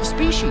highly evolved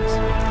species.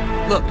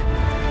 Look,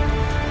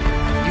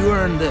 you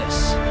earned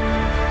this.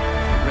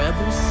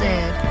 Rebels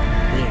said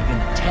they're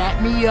gonna tap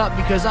me up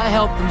because I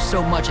helped them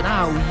so much, and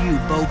I owe you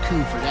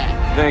beaucoup for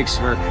that. Thanks,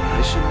 Herc.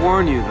 I should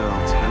warn you,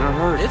 though. It's gonna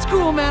hurt. It's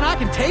cool, man. I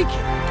can take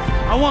it.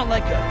 I want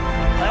like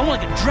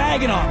a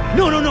dragon army.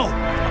 No. A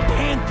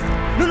panther.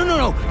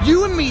 No.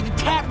 You and me, the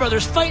Tap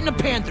Brothers, fighting a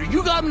panther.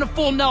 You got him to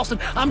full Nelson.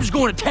 I'm just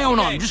going to town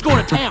on him. Just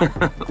going to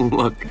town.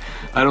 Look,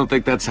 I don't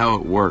think that's how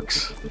it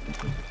works.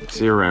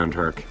 See you around,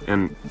 Herc.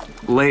 And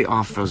lay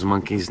off those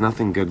monkeys.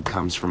 Nothing good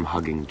comes from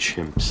hugging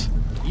chimps.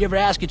 You ever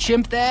ask a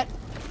chimp that?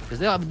 Because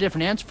they'll have a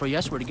different answer for you,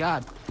 I swear to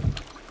God.